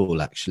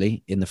Liverpool,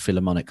 actually, in the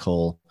Philharmonic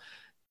Hall,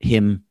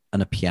 him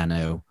and a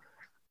piano.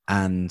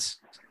 And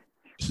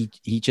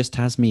he just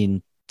has me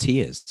in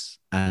tears.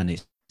 And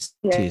it's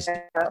tears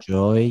of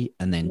joy,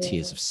 and then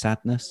tears of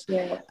sadness,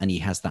 and he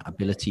has that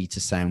ability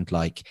to sound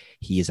like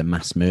he is a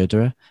mass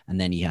murderer,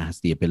 and then he has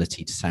the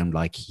ability to sound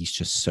like he's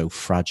just so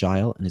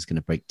fragile and is going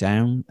to break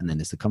down, and then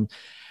there's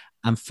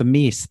and for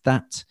me it's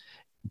that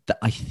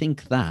I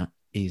think that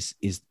is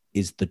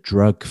the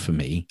drug for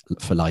me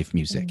for live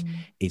music,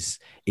 is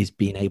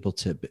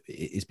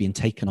being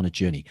taken on a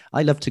journey.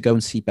 I love to go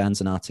and see bands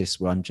and artists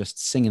where I'm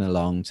just singing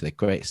along to their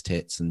greatest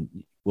hits and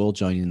we're all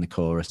joining in the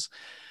chorus.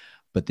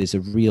 But there's a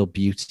real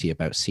beauty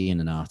about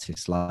seeing an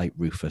artist like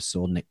Rufus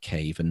or Nick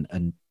Cave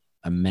and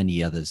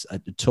many others.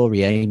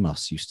 Tori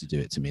Amos used to do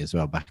it to me as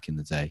well back in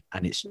the day.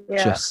 And it's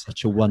just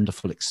such a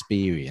wonderful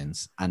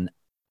experience. And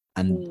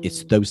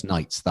it's those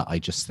nights that I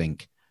just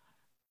think,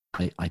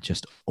 I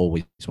just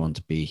always want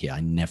to be here.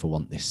 I never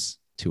want this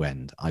to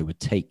end. I would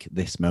take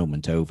this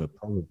moment over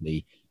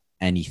probably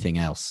anything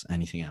else.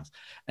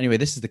 Anyway,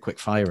 this is the quick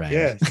fire round.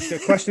 Yeah. So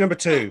question number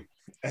 2.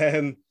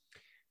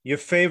 Your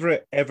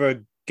favorite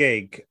ever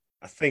gig,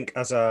 I think,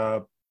 as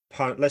a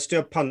punt. Let's do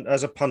a punt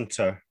as a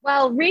punter.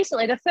 Well,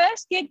 recently, the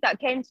first gig that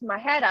came to my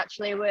head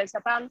actually was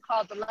a band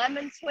called the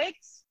Lemon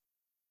Twigs.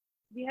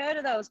 Have you heard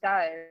of those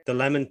guys? The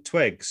Lemon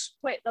Twigs.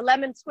 The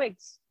Lemon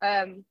Twigs.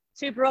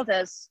 2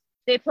 brothers.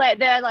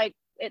 They're like,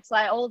 it's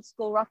like old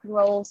school rock and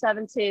roll,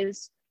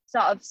 70s,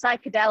 sort of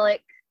psychedelic.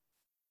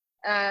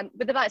 But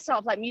they're like sort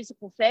of like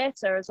musical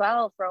theatre as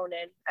well thrown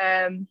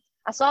in.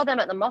 I saw them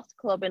at the Moth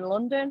Club in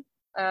London.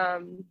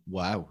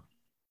 Wow.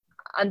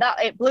 And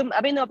that it blew. I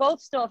mean, they were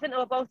both still. I think they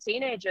were both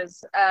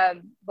teenagers.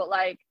 But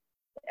like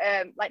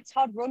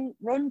Todd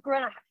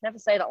Rundgren. I can never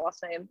say that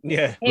last name.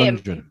 Yeah,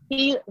 Rundgren.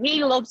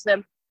 He loves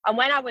them. And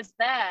when I was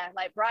there,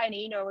 like Brian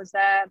Eno was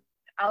there,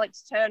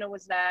 Alex Turner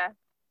was there.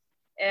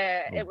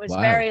 It was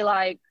very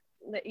like,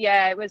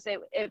 it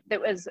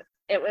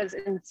was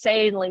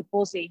insanely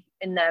buzzy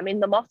in there. I mean,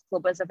 the Moth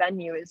Club as a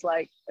venue is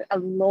like, I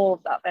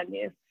love that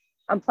venue.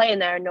 I'm playing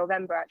there in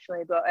November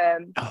actually, but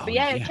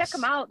check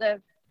them out.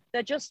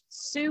 They're just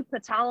super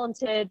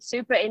talented,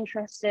 super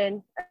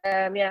interesting.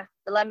 The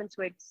Lemon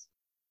Twigs.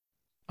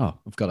 Oh,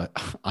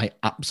 I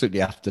absolutely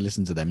have to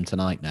listen to them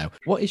tonight now.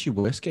 What is your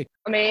worst gig?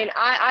 I mean,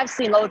 I've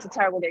seen loads of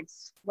terrible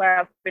gigs where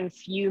I've been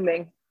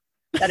fuming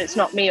that it's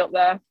not me up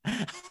there.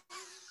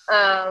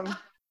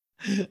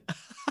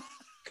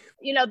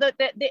 You know,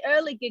 the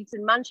early gigs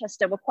in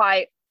Manchester were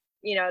quite,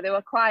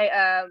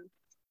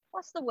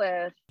 what's the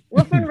word?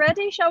 Rough and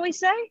ready, shall we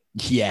say?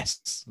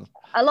 Yes.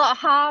 A lot of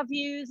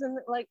Harviews and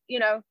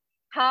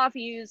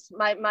Harviews,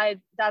 my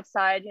dad's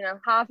side,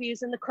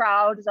 Harviews in the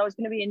crowd is always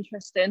going to be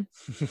interesting.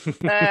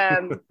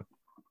 I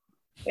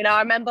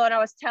remember when I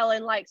was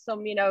telling like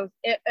some,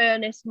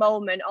 earnest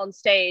moment on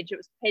stage, it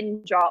was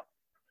pin drop.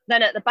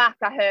 Then at the back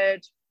I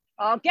heard,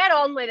 "Oh, get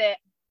on with it."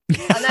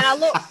 And then I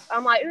looked,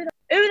 I'm like, who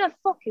the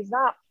fuck is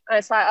that? And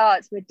it's like, oh,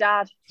 it's my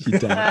dad. Your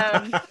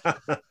dad.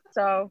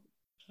 So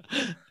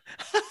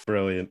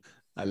brilliant.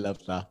 I love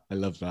that.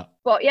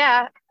 But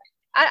yeah,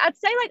 I'd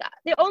say like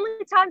the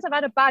only times I've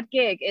had a bad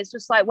gig is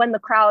just like when the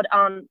crowd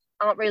aren't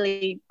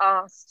really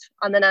asked,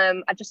 and then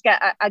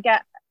I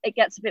get it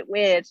gets a bit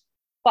weird.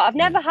 But I've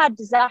never had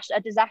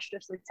a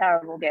disastrously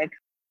terrible gig.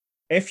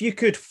 If you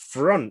could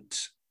front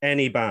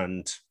any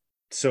band,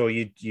 so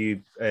you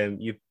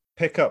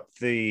pick up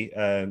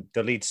the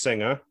lead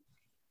singer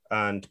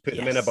and put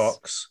them in a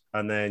box,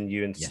 and then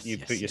you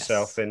put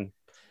yourself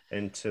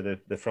into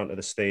the front of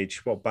the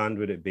stage, what band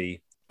would it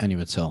be?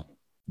 Anyone at all?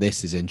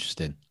 This is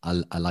interesting.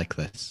 I like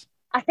this.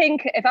 I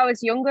think if I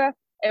was younger,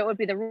 it would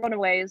be the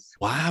Runaways.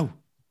 Wow.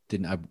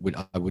 I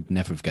would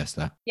never have guessed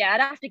that. Yeah, I'd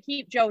have to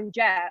keep Joan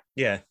Jett.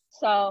 Yeah.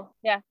 So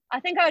yeah,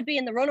 I think I would be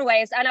in the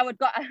Runaways, and I'd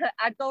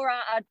go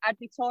around. I'd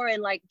be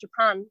touring like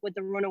Japan with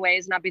the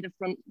Runaways, and I'd be the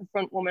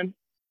front woman.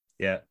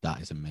 Yeah,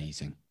 that is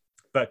amazing.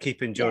 But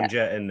keeping Joan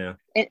Jett in there.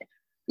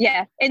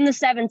 In the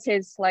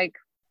 70s, like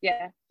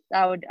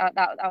I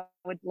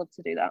would love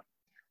to do that.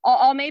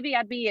 Or maybe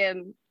I'd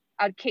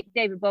kick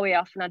David Bowie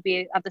off, and have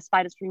the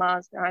Spiders from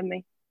Mars behind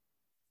me.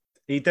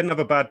 He didn't have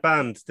a bad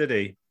band, did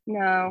he?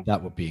 No.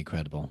 That would be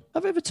incredible.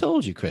 Have I ever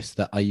told you, Chris,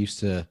 that I used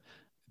to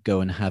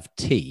go and have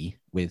tea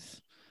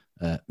with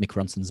Mick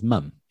Ronson's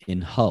mum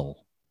in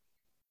Hull?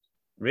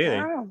 Really?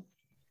 Wow.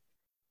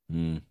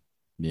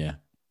 Yeah.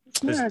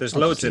 There's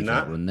loads in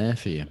that one there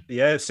for you.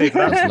 Yeah, save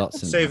that.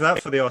 Lots save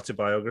that for the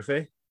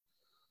autobiography.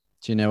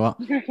 Do you know what?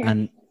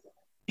 And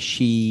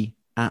she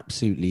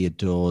absolutely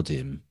adored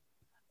him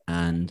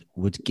and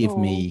would give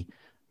me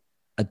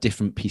a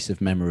different piece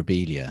of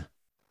memorabilia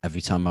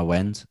every time I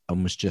went,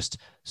 and was just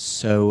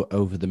so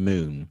over the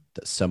moon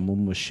that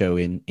someone was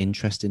showing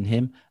interest in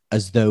him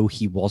as though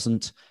he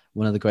wasn't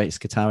one of the greatest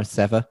guitarists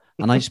ever.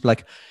 And I just be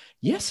like,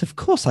 yes, of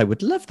course, I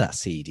would love that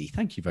CD.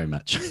 Thank you very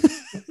much.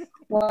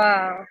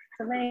 Wow,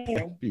 amazing.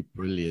 That'd be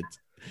brilliant.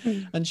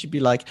 And she'd be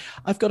like,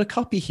 I've got a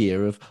copy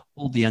here of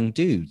all the young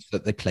dudes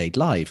that they played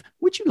live.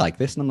 Would you like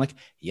this? And I'm like,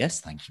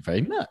 yes, thank you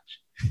very much.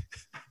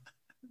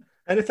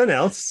 Anything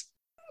else?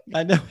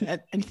 I know.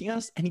 Anything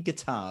else? Any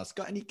guitars?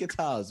 Got any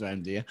guitars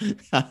around here?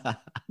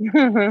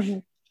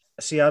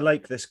 See, I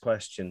like this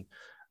question.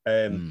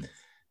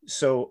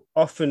 So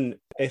often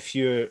if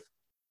you're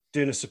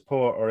doing a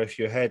support, or if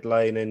you're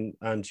headlining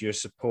and your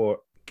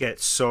support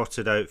gets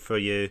sorted out for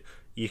you,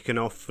 you can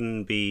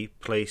often be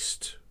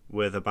placed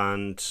with a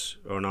band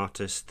or an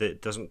artist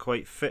that doesn't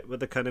quite fit with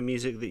the kind of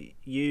music that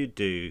you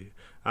do.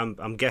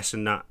 I'm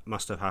guessing that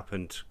must have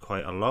happened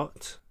quite a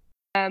lot.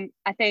 I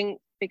think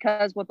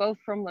because we're both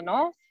from the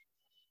north,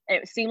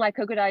 it seemed like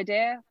a good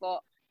idea, but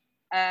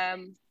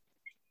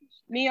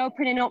me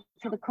opening up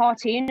for the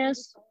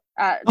Cortinas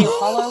at the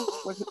Apollo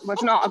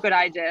was not a good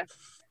idea.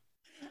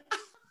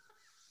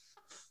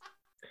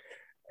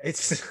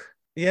 It's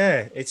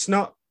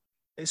not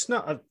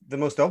the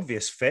most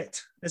obvious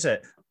fit, is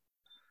it?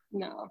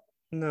 No,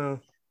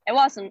 it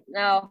wasn't.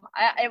 No,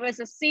 it was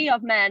a sea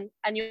of men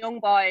and young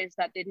boys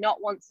that did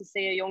not want to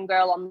see a young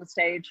girl on the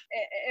stage.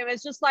 It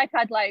was just like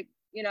I'd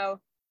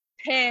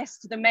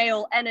pierced the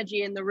male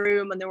energy in the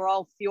room, and they were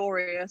all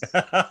furious.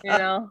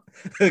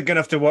 They're gonna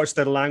have to watch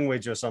their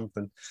language or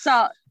something.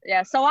 So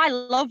I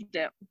loved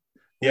it.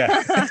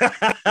 Yeah.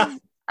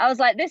 I was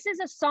like, this is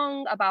a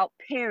song about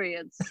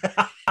periods.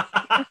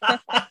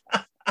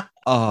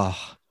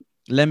 Oh,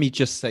 let me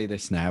just say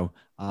this now.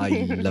 I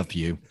love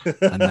you.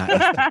 And that is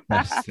the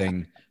best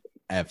thing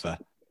ever.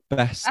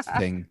 Best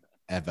thing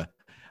ever.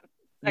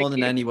 More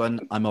than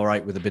anyone, I'm all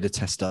right with a bit of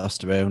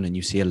testosterone, and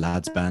you see a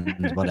lads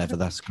band, whatever,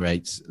 that's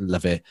great.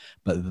 Love it.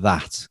 But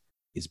that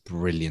is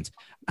brilliant.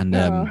 And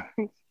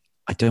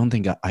I don't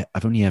think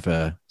I've only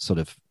ever sort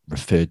of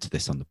referred to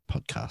this on the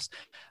podcast.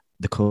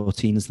 The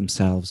Cortinas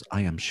themselves,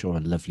 I am sure,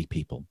 are lovely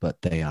people,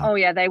 but they are. Oh,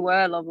 yeah, they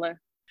were lovely.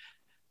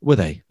 Were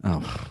they?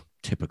 Oh,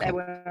 typical. They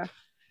were.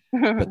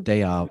 But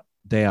they are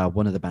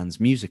one of the bands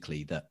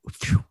musically that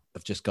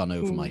have just gone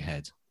over my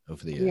head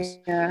over the years.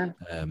 Yeah.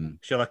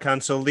 Shall I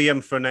cancel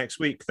Liam for next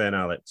week then,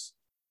 Alex?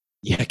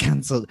 Yeah,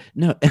 cancel.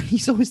 No,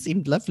 he's always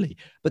seemed lovely,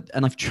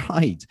 and I've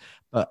tried,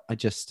 but I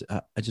just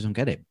don't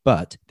get it.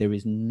 But there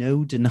is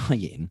no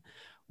denying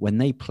when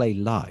they play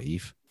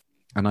live,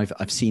 and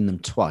I've seen them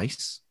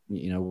twice.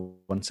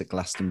 Once at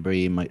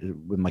Glastonbury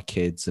with my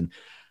kids, and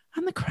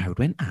the crowd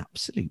went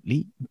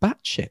absolutely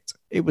batshit.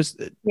 It was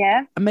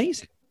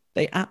amazing.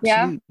 They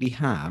absolutely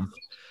have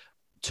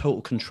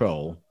total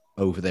control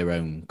over their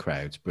own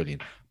crowds.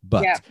 Brilliant.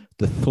 But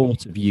the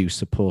thought of you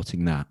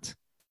supporting that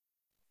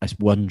is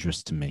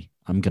wondrous to me.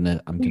 I'm gonna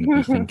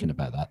be thinking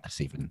about that this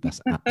evening.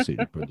 That's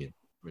absolutely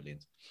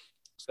brilliant.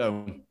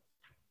 So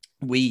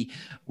we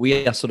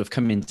are sort of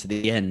coming to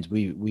the end.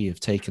 We have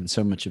taken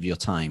so much of your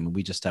time.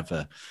 We just have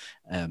a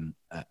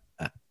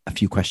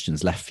few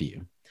questions left for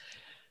you.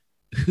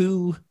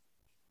 Who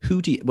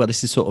do you? Well,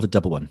 this is sort of a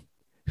double one.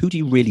 Who do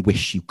you really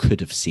wish you could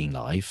have seen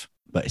live,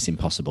 but it's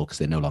impossible because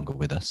they're no longer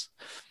with us?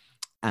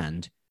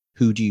 And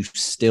who do you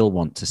still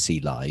want to see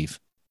live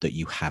that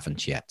you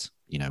haven't yet?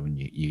 And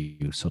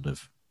you sort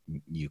of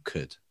you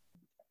could.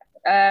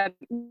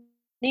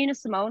 Nina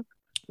Simone.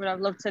 Would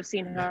have loved to have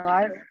seen her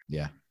live.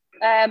 Yeah.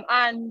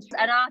 And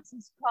an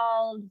artist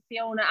called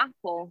Fiona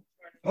Apple.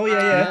 Oh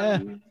yeah.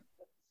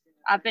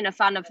 I've been a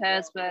fan of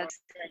hers, but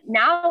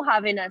now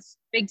having a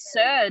big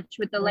surge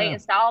with the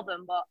latest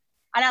album.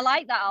 And I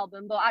like that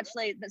album, but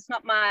actually that's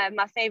not my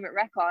favorite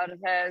record of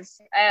hers.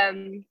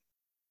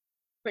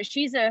 But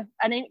she's a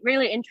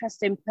really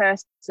interesting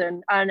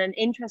person and an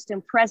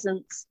interesting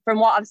presence from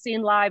what I've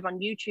seen live on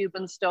YouTube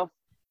and stuff.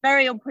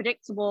 Very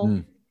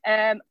unpredictable.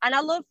 And I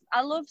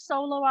love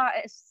solo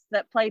artists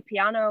that play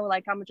piano.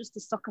 Like, I'm just a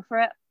sucker for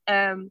it.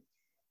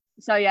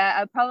 So yeah,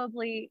 I'd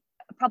probably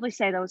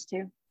say those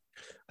two.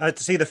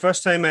 To see the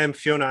first time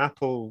Fiona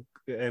Apple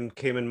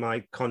came in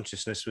my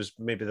consciousness was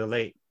maybe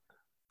late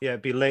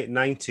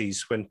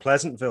 90s when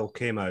Pleasantville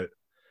came out,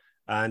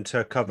 and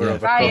her cover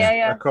of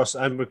across.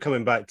 And we're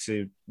coming back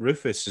to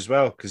Rufus as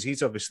well, because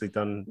he's obviously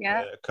done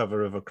a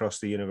cover of Across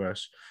the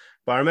Universe.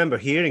 But I remember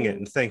hearing it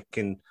and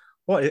thinking,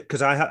 what?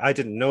 Because I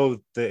didn't know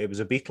that it was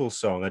a Beatles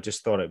song. I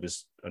just thought it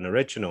was an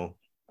original.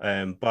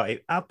 But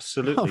it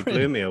absolutely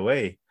blew me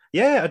away.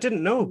 Yeah, I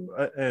didn't know.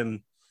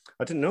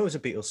 I didn't know it was a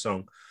Beatles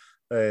song.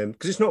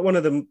 Because it's not one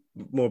of the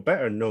more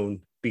better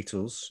known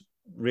Beatles,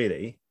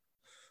 really.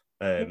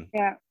 But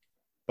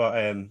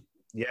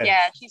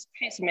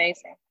she's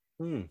amazing.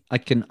 I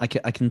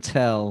can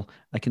tell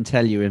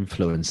your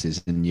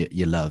influences and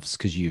your loves,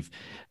 because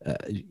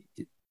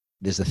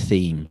there's a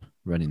theme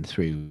running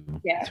through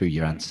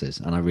your answers,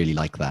 and I really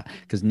like that.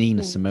 Because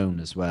Nina Simone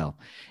as well.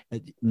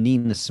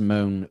 Nina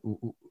Simone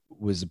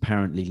was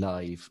apparently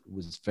live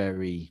was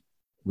very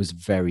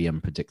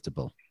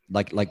unpredictable.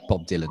 Like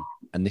Bob Dylan,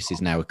 and this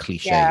is now a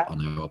cliche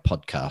on our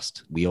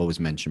podcast. We always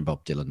mention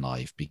Bob Dylan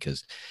live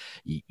because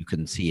you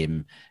can see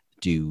him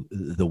do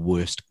the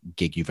worst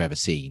gig you've ever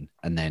seen,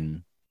 and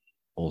then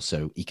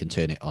also he can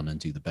turn it on and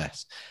do the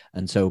best.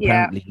 And so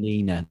apparently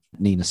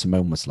Nina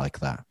Simone was like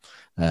that,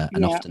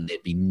 and often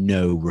there'd be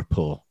no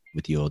rapport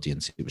with the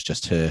audience. It was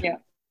just her.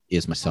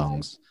 Here's my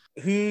songs.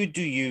 Who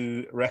do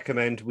you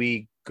recommend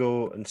we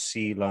go and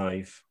see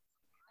live?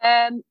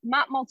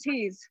 Matt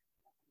Maltese.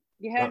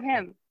 You heard of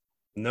him?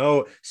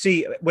 No.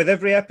 See, with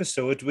every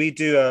episode, we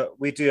do a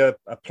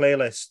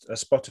playlist, a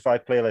Spotify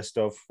playlist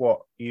of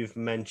what you've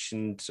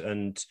mentioned,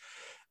 and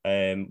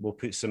we'll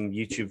put some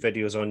YouTube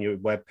videos on your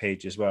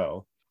webpage as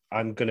well.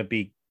 I'm going to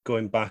be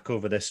going back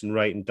over this and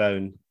writing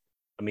down.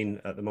 I mean,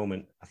 at the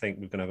moment, I think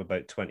we're going to have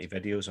about 20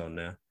 videos on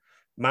there.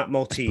 Matt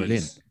Maltese. That's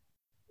brilliant.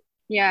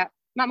 Yeah,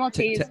 Matt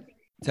Maltese.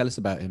 Tell us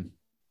about him.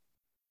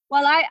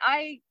 Well,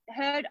 I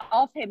heard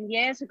of him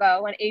years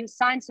ago when he was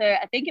signed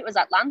to, I think it was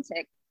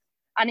Atlantic.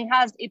 And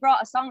he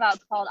brought a song out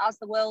called As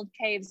the World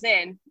Caves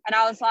In. And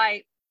I was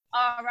like,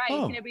 all right, he's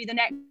going to be the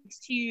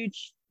next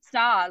huge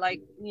star. Like,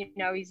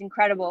 he's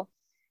incredible.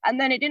 And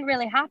then it didn't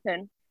really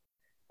happen.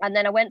 And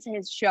then I went to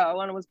his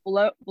show and I was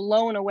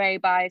blown away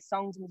by his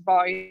songs and his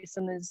voice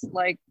and his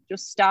like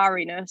just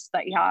starriness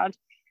that he had.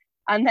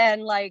 And then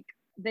like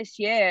this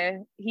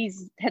year,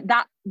 he's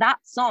that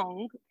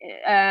song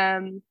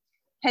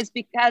has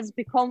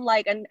become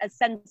like a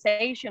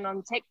sensation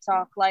on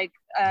TikTok. Like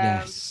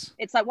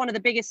it's like one of the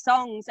biggest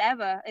songs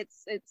ever.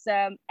 It's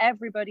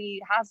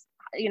everybody has,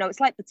 it's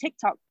like the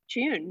TikTok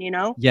tune,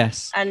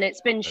 Yes. And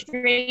it's been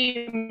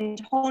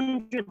streamed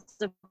hundreds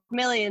of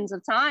millions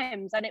of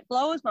times, and it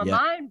blows my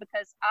mind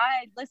because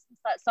I listened to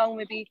that song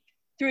maybe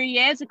 3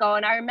 years ago,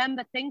 and I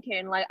remember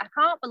thinking like, I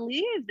can't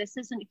believe this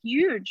isn't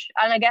huge,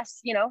 and I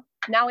guess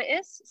now it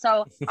is.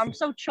 So I'm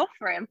so chuffed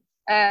for him.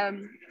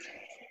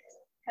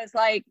 Because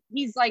like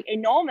he's like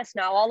enormous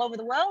now all over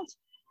the world.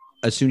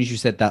 As soon as you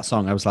said that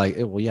song, I was like,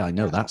 well, I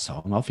know that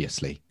song,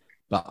 obviously.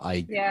 But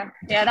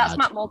that's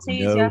Matt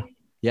Maltese.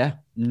 I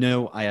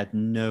had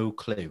no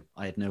clue.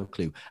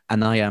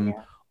 And I am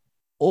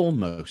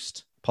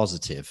almost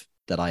positive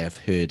that I have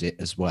heard it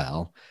as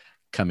well,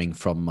 coming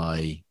from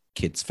my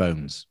kids'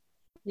 phones.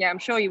 Yeah, I'm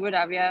sure you would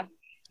have, Yeah,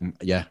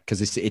 because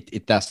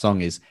that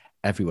song is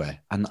everywhere,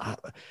 and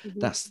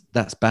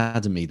that's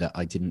bad of me that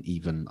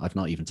I've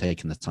not even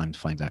taken the time to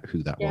find out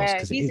who that was,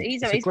 because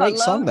it's a great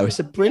song though. It's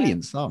a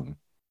brilliant song.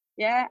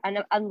 Yeah,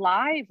 and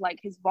live, like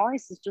his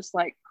voice is just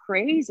like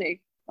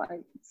crazy,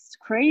 like it's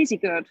crazy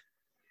good.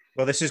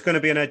 Well, this is going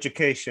to be an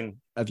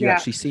education. Have you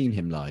actually seen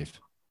him live?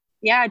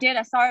 Yeah, I did.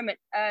 I saw him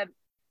at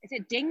is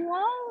it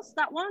Dingwalls,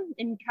 that one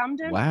in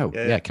Camden? Wow.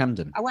 Yeah,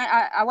 Camden.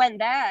 I went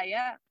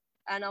there,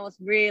 and I was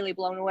really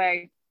blown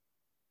away.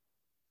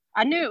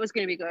 I knew it was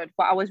going to be good,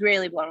 but I was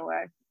really blown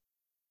away.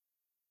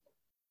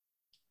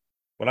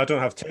 Well, I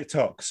don't have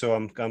TikTok, so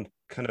I'm kind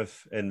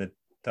of in the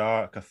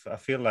dark. I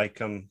feel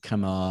like I'm...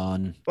 Come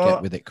on,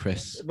 get with it,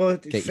 Chris. Well,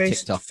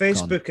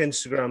 Facebook,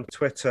 Instagram,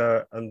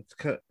 Twitter, and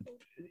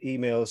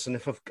emails, and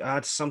if I've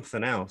had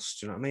something else,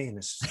 do you know what I mean?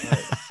 It's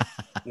like,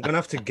 I'm going to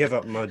have to give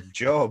up my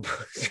job.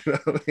 Do you know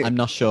what I mean?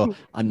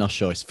 I'm not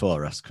sure it's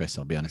for us, Chris,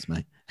 I'll be honest,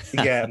 mate.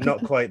 Yeah,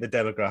 not quite the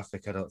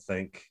demographic, I don't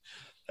think.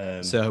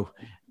 So...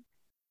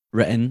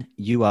 Ren,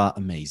 you are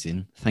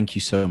amazing. Thank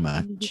you so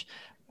much.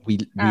 We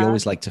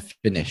always like to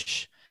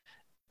finish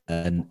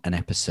an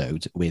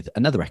episode with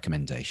another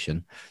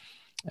recommendation,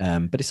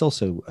 but it's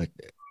also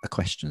a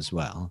question as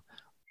well.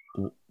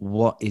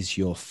 What is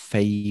your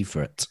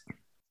favorite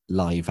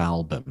live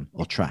album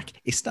or track?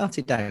 It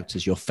started out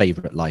as your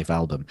favorite live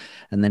album,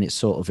 and then it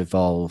sort of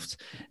evolved.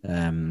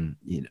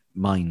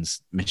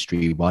 Mine's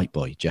Mystery White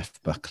Boy,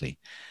 Jeff Buckley.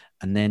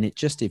 And then it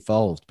just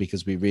evolved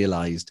because we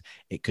realized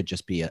it could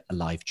just be a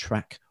live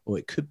track, or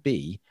it could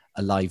be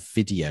a live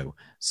video.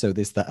 So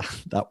there's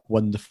that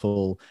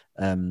wonderful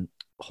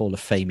Hall of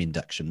Fame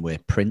induction where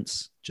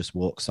Prince just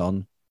walks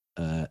on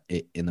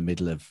in the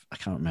middle of, I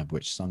can't remember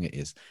which song it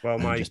is, Well,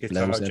 and my just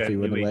guitar blows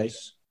everyone away.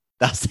 weeps.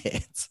 That's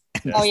it.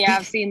 Oh yeah,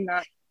 I've seen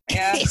that.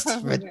 Yeah, It's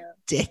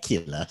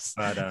ridiculous.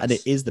 Badass. And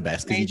it is the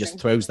best because he just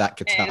Amazing. throws that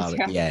guitar is,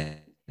 at the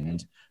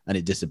end and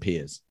it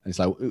disappears. And it's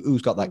like,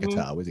 who's got that Mhm.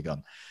 guitar? Where's it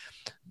gone?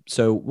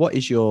 So what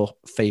is your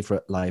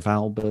favorite live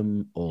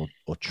album or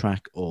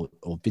track or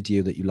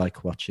video that you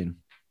like watching?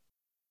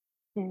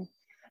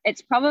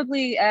 It's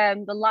probably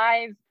the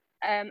live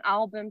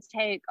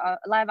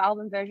live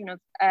album version of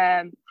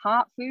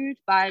Heart Food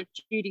by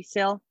Judee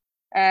Sill.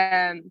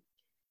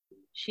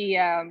 She's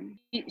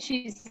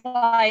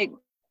like,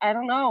 I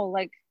don't know,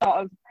 like sort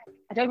of,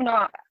 I don't even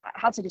know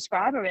how to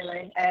describe her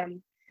really.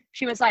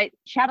 She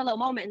had a little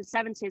moment in the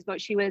 70s, but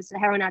she was a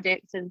heroin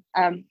addict and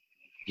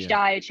she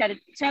died. She had a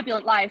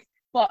turbulent life,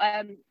 but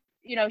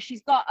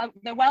she's got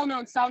the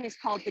well-known song is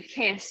called The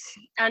Kiss,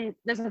 and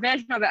there's a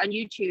version of it on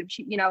YouTube.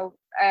 She,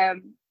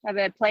 of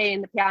her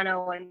playing the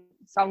piano and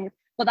song,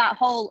 but that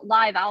whole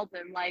live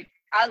album, like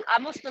I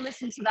must have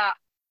listened to that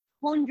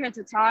hundreds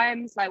of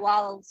times, like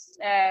whilst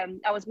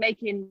I was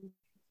making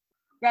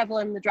Revel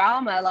in the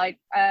Drama. Like,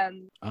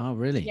 oh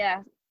really?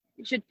 Yeah,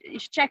 you should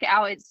check it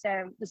out. It's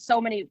there's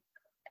so many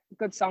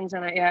good songs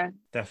on it. Yeah,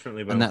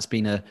 Definitely will. And that's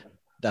been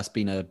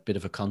a bit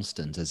of a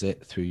constant, is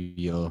it, through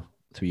your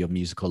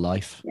musical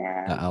life?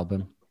 Yeah, that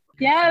album.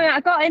 Yeah, I mean, I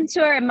got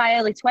into it in my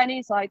early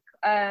 20s, like,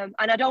 and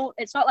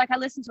it's not like I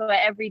listen to it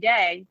every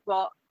day,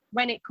 but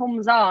when it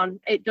comes on,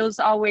 it does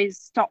always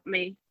stop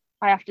me.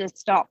 I have to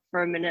stop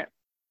for a minute.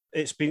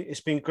 It's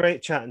been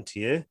great chatting to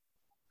you.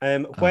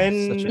 Such a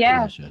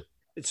pleasure.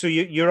 So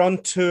you're on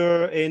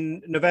tour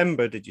in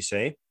November, did you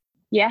say?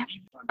 Yeah,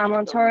 I'm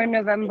on tour in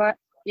November.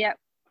 Yep.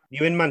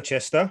 You in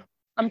Manchester?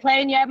 I'm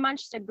playing,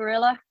 Manchester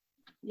Gorilla.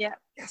 Yeah.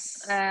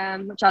 Yes.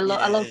 Which I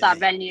love that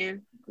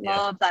venue.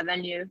 Love that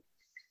venue.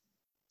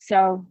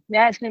 So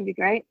yeah, it's going to be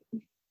great.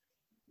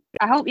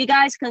 I hope you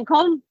guys can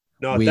come.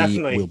 No, we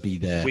definitely. will be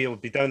there. We will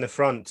be down the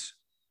front.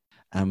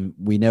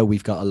 We know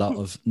we've got a lot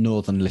of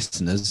northern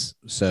listeners.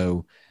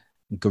 So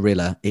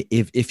Gorilla,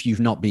 if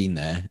you've not been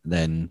there,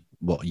 then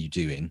what are you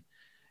doing?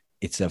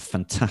 It's a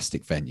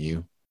fantastic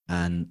venue,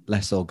 and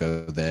let's all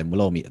go there and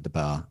we'll all meet at the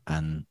bar,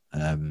 and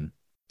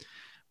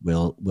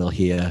we'll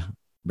hear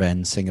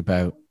Ren sing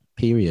about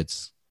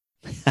periods.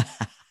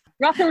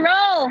 Rock and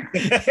roll.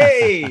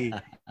 Hey.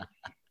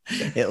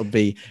 It'll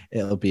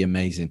be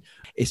amazing.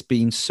 It's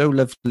been so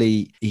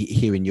lovely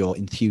hearing your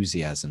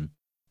enthusiasm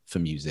for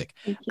music,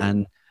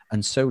 and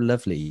so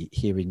lovely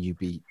hearing you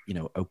be,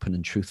 open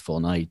and truthful.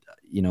 And I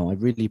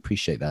really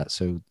appreciate that.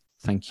 So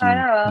thank you. I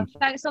know.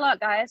 Thanks a lot,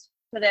 guys,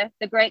 for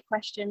the great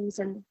questions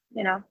and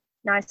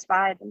nice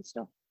vibe and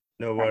stuff.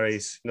 No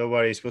worries. No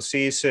worries. We'll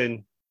see you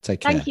soon. Take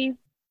care. Thank you.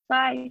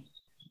 Bye.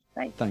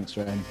 Bye. Thanks,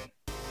 Ren.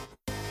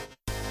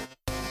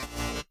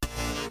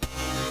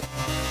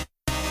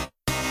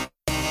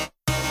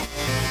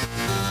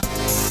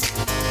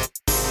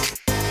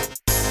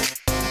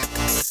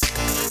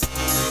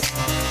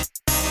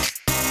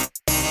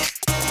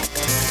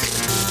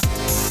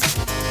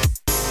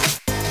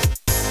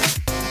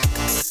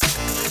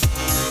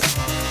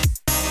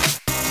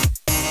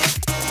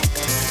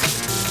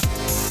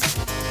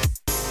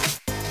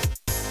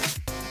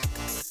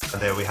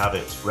 There we have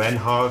it. Ren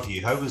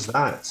Harvieu. How was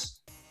that?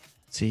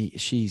 See,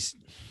 she's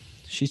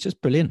just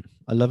brilliant.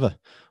 I love her.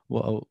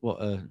 What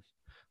an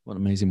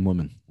amazing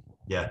woman.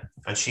 Yeah,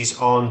 and she's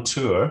on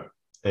tour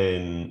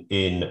in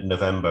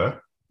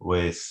November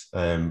with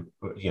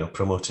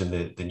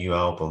promoting the new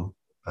album,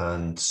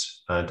 and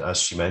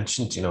as she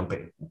mentioned,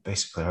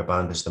 basically her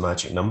band is the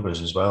Magic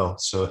Numbers as well.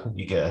 So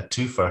you get a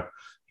two-for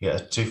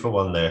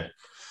one there,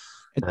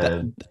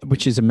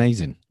 which is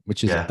amazing.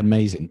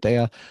 Amazing.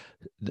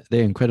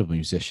 They're incredible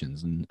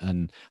musicians,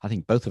 and I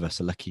think both of us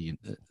are lucky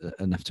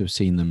enough to have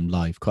seen them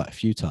live quite a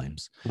few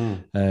times.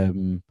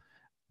 And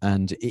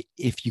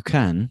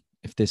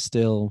if there's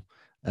still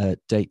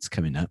dates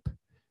coming up,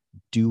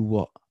 do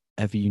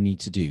whatever you need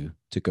to do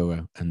to go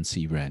out and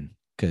see Ren,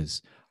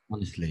 because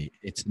honestly,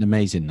 it's an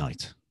amazing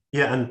night.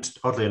 Yeah, and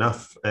oddly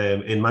enough,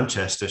 in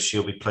Manchester,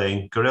 she'll be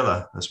playing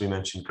Gorilla, as we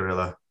mentioned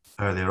Gorilla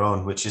earlier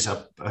on, which is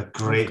a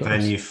great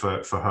venue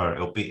for her.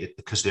 It'll be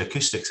because the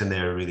acoustics in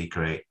there are really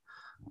great.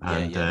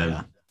 And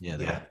they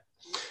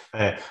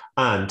are.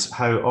 And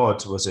how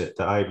odd was it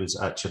that I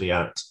was actually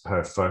at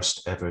her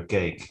first ever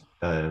gig,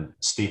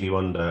 Stevie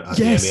Wonder at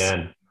the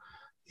MEN?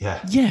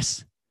 Yeah.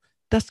 Yes,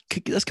 that's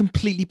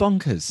completely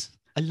bonkers.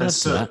 I love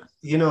that.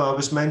 I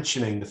was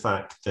mentioning the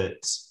fact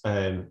that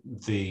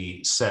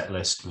the set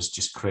list was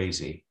just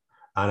crazy,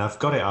 and I've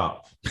got it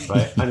up,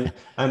 right?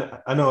 and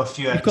I know a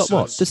few You've episodes.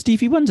 got what? The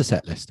Stevie Wonder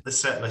set list? The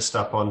set list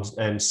up on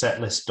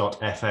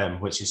setlist.fm,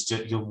 which is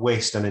just, you'll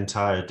waste an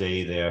entire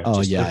day there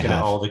just looking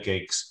at all the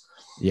gigs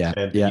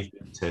that you've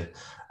been to.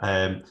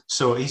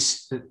 So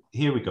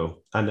here we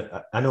go. And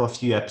I know a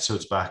few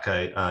episodes back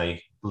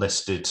I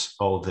listed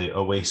all the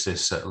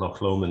Oasis at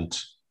Loch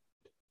Lomond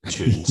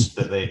tunes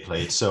that they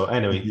played. So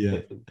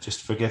anyway,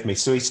 just forgive me.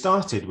 So he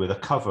started with a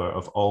cover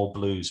of All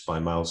Blues by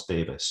Miles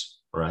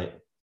Davis, right?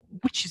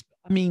 Which is,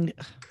 I mean...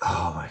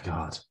 Oh my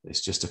God,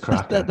 it's just a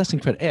cracker. That's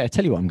incredible. Yeah, I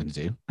tell you what I'm going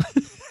to do.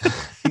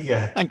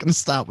 Yeah. I'm going to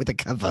start with a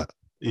cover.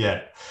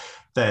 Yeah.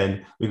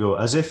 Then we go,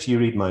 As If You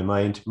Read My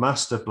Mind,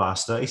 Master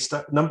Blaster.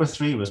 Number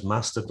 3 was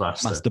Master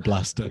Blaster. Master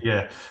Blaster.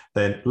 Yeah.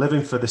 Then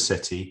Living for the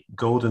City,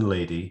 Golden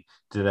Lady,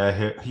 Did I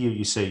Hear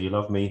You Say You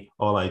Love Me,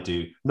 All I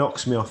Do,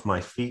 Knocks Me Off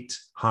My Feet,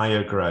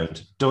 Higher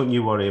Ground, Don't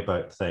You Worry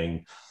About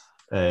Thing,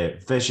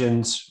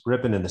 Visions,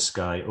 Ribbon in the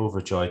Sky,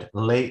 Overjoyed,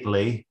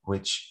 Lately,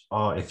 which,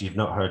 if you've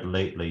not heard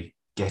Lately,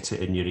 get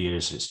it in your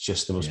ears. It's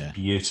just the most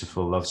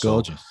beautiful love song.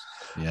 Gorgeous.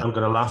 Yeah. I'm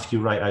Gonna Laugh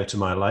You Right Out of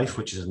My Life,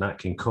 which is a Nat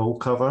King Cole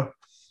cover.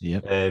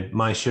 Yep.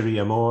 My Cherie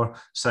Amour,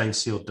 Signed,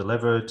 Sealed,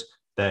 Delivered.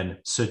 Then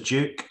Sir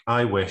Duke,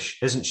 I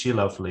Wish, Isn't She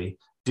Lovely,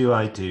 Do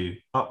I Do,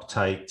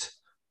 Uptight,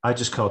 I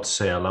Just Called to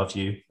Say I Love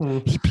You.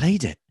 He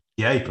played it.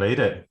 Yeah, he played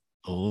it.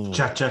 Oh.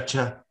 Cha Cha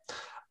Cha.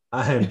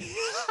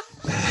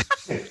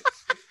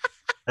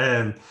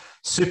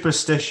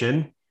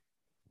 Superstition.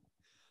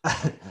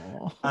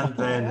 And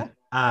then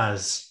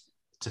As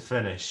to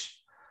finish.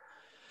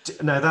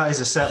 Now that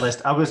is a set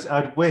list.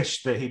 I'd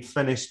wish that he'd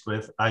finished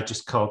with I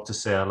Just Called to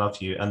Say I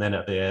Love You, and then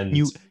at the end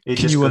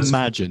can you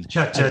imagine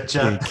cha cha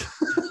cha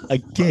a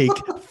gig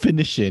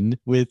finishing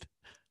with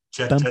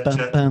cha bum, cha bum,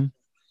 cha. bum.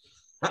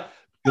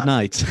 Good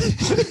night.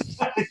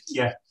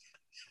 Yeah,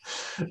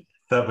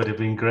 that would have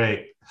been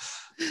great.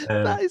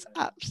 That is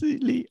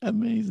absolutely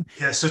amazing.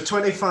 Yeah, so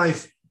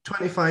 25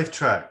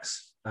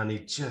 tracks, and he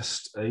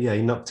just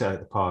he knocked it out of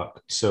the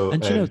park. So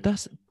and you know,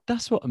 that's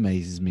what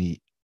amazes me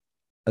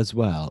as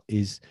well,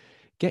 is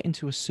getting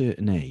to a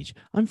certain age.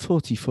 I'm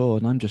 44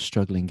 and I'm just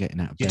struggling getting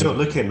out of bed. You don't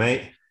look it,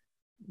 mate.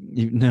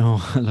 No,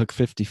 I look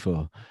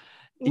 54.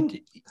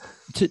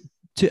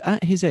 To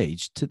at his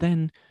age, to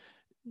then,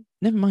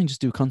 never mind just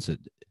do a concert,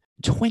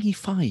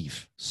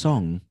 25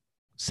 song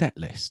set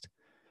list.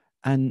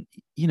 And,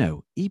 you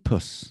know, he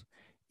puts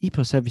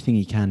everything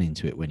he can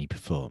into it when he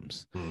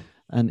performs.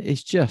 And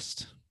it's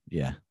just,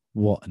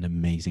 what an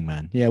amazing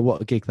man. Yeah,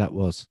 what a gig that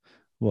was.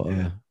 What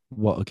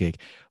a gig.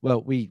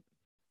 Well,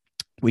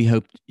 we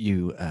hope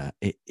you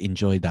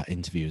enjoyed that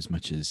interview as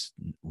much as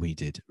we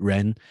did.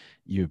 Ren,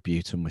 you're a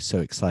beaut, and we're so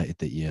excited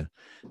that you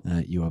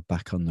are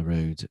back on the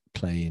road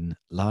playing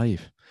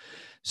live.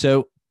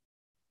 So,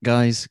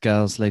 guys,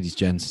 girls, ladies,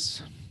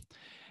 gents,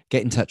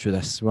 get in touch with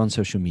us. We're on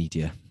social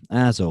media.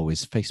 As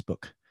always,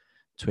 Facebook,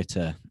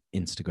 Twitter,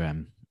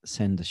 Instagram.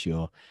 Send us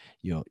your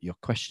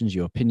questions,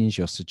 your opinions,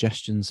 your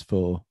suggestions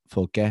for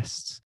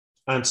guests.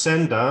 And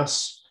send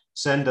us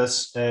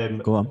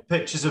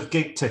pictures of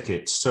gig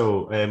tickets.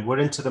 So we're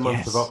into the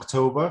month of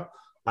October.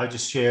 I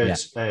just shared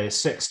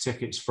 6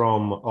 tickets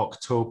from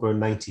October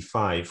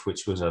 95,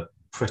 which was a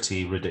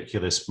pretty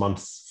ridiculous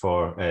month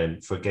for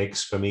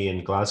gigs for me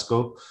in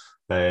Glasgow,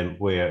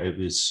 where it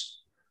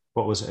was,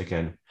 what was it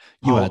again?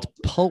 You had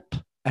Pulp,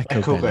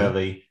 Echo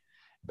Belly,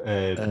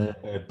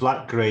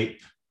 Black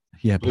Grape,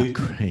 Black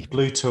Grape,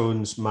 Blue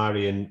Tones,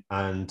 Marion,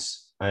 and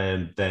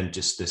then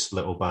just this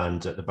little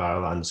band at the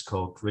Barrowlands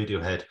called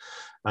Radiohead.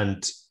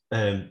 And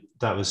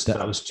that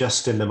was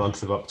just in the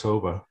month of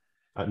October,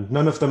 and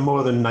none of them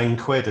more than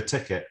 £9 a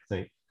ticket, I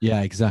think.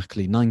 Yeah,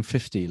 exactly.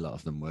 £9.50 a lot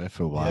of them were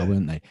for a while,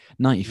 weren't they?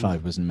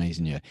 95 was an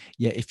amazing year.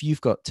 Yeah, if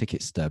you've got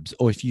ticket stubs,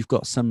 or if you've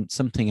got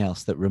something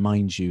else that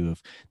reminds you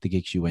of the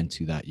gigs you went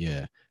to that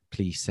year,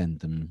 please send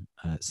them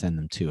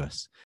to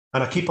us.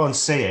 And I keep on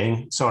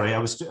saying,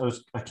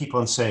 I keep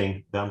on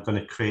saying that I'm going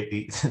to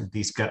create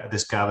this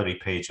gallery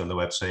page on the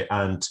website,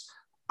 and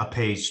a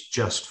page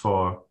just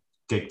for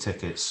gig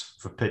tickets,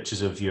 for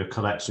pictures of your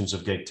collections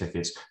of gig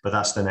tickets. But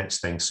that's the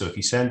next thing. So if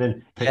you send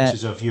in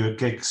pictures of your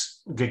gig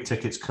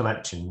tickets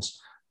collections,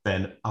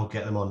 then I'll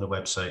get them on the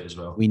website as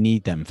well. We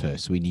need them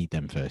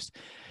first.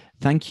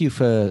 Thank you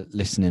for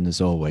listening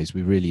as always.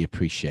 We really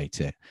appreciate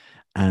it.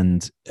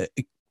 And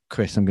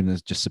Chris, I'm going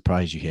to just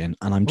surprise you here,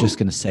 and I'm just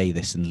going to say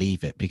this and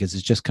leave it because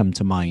it's just come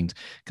to mind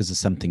because of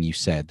something you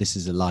said. This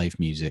is a live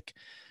music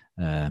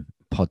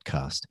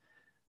podcast.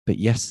 But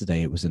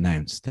yesterday it was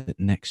announced that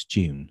next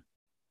June,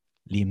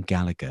 Liam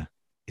Gallagher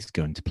is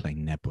going to play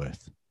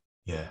Nebworth.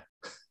 Yeah.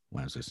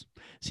 Wowzers.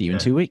 See you in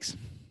 2 weeks.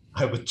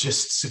 I would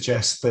just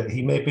suggest that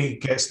he maybe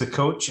gets the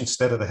coach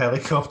instead of the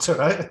helicopter,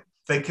 right?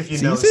 Think if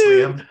you know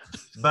Liam.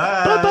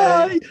 Bye.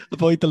 Bye-bye.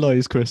 Avoid the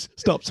lawyers, Chris.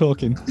 Stop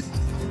talking.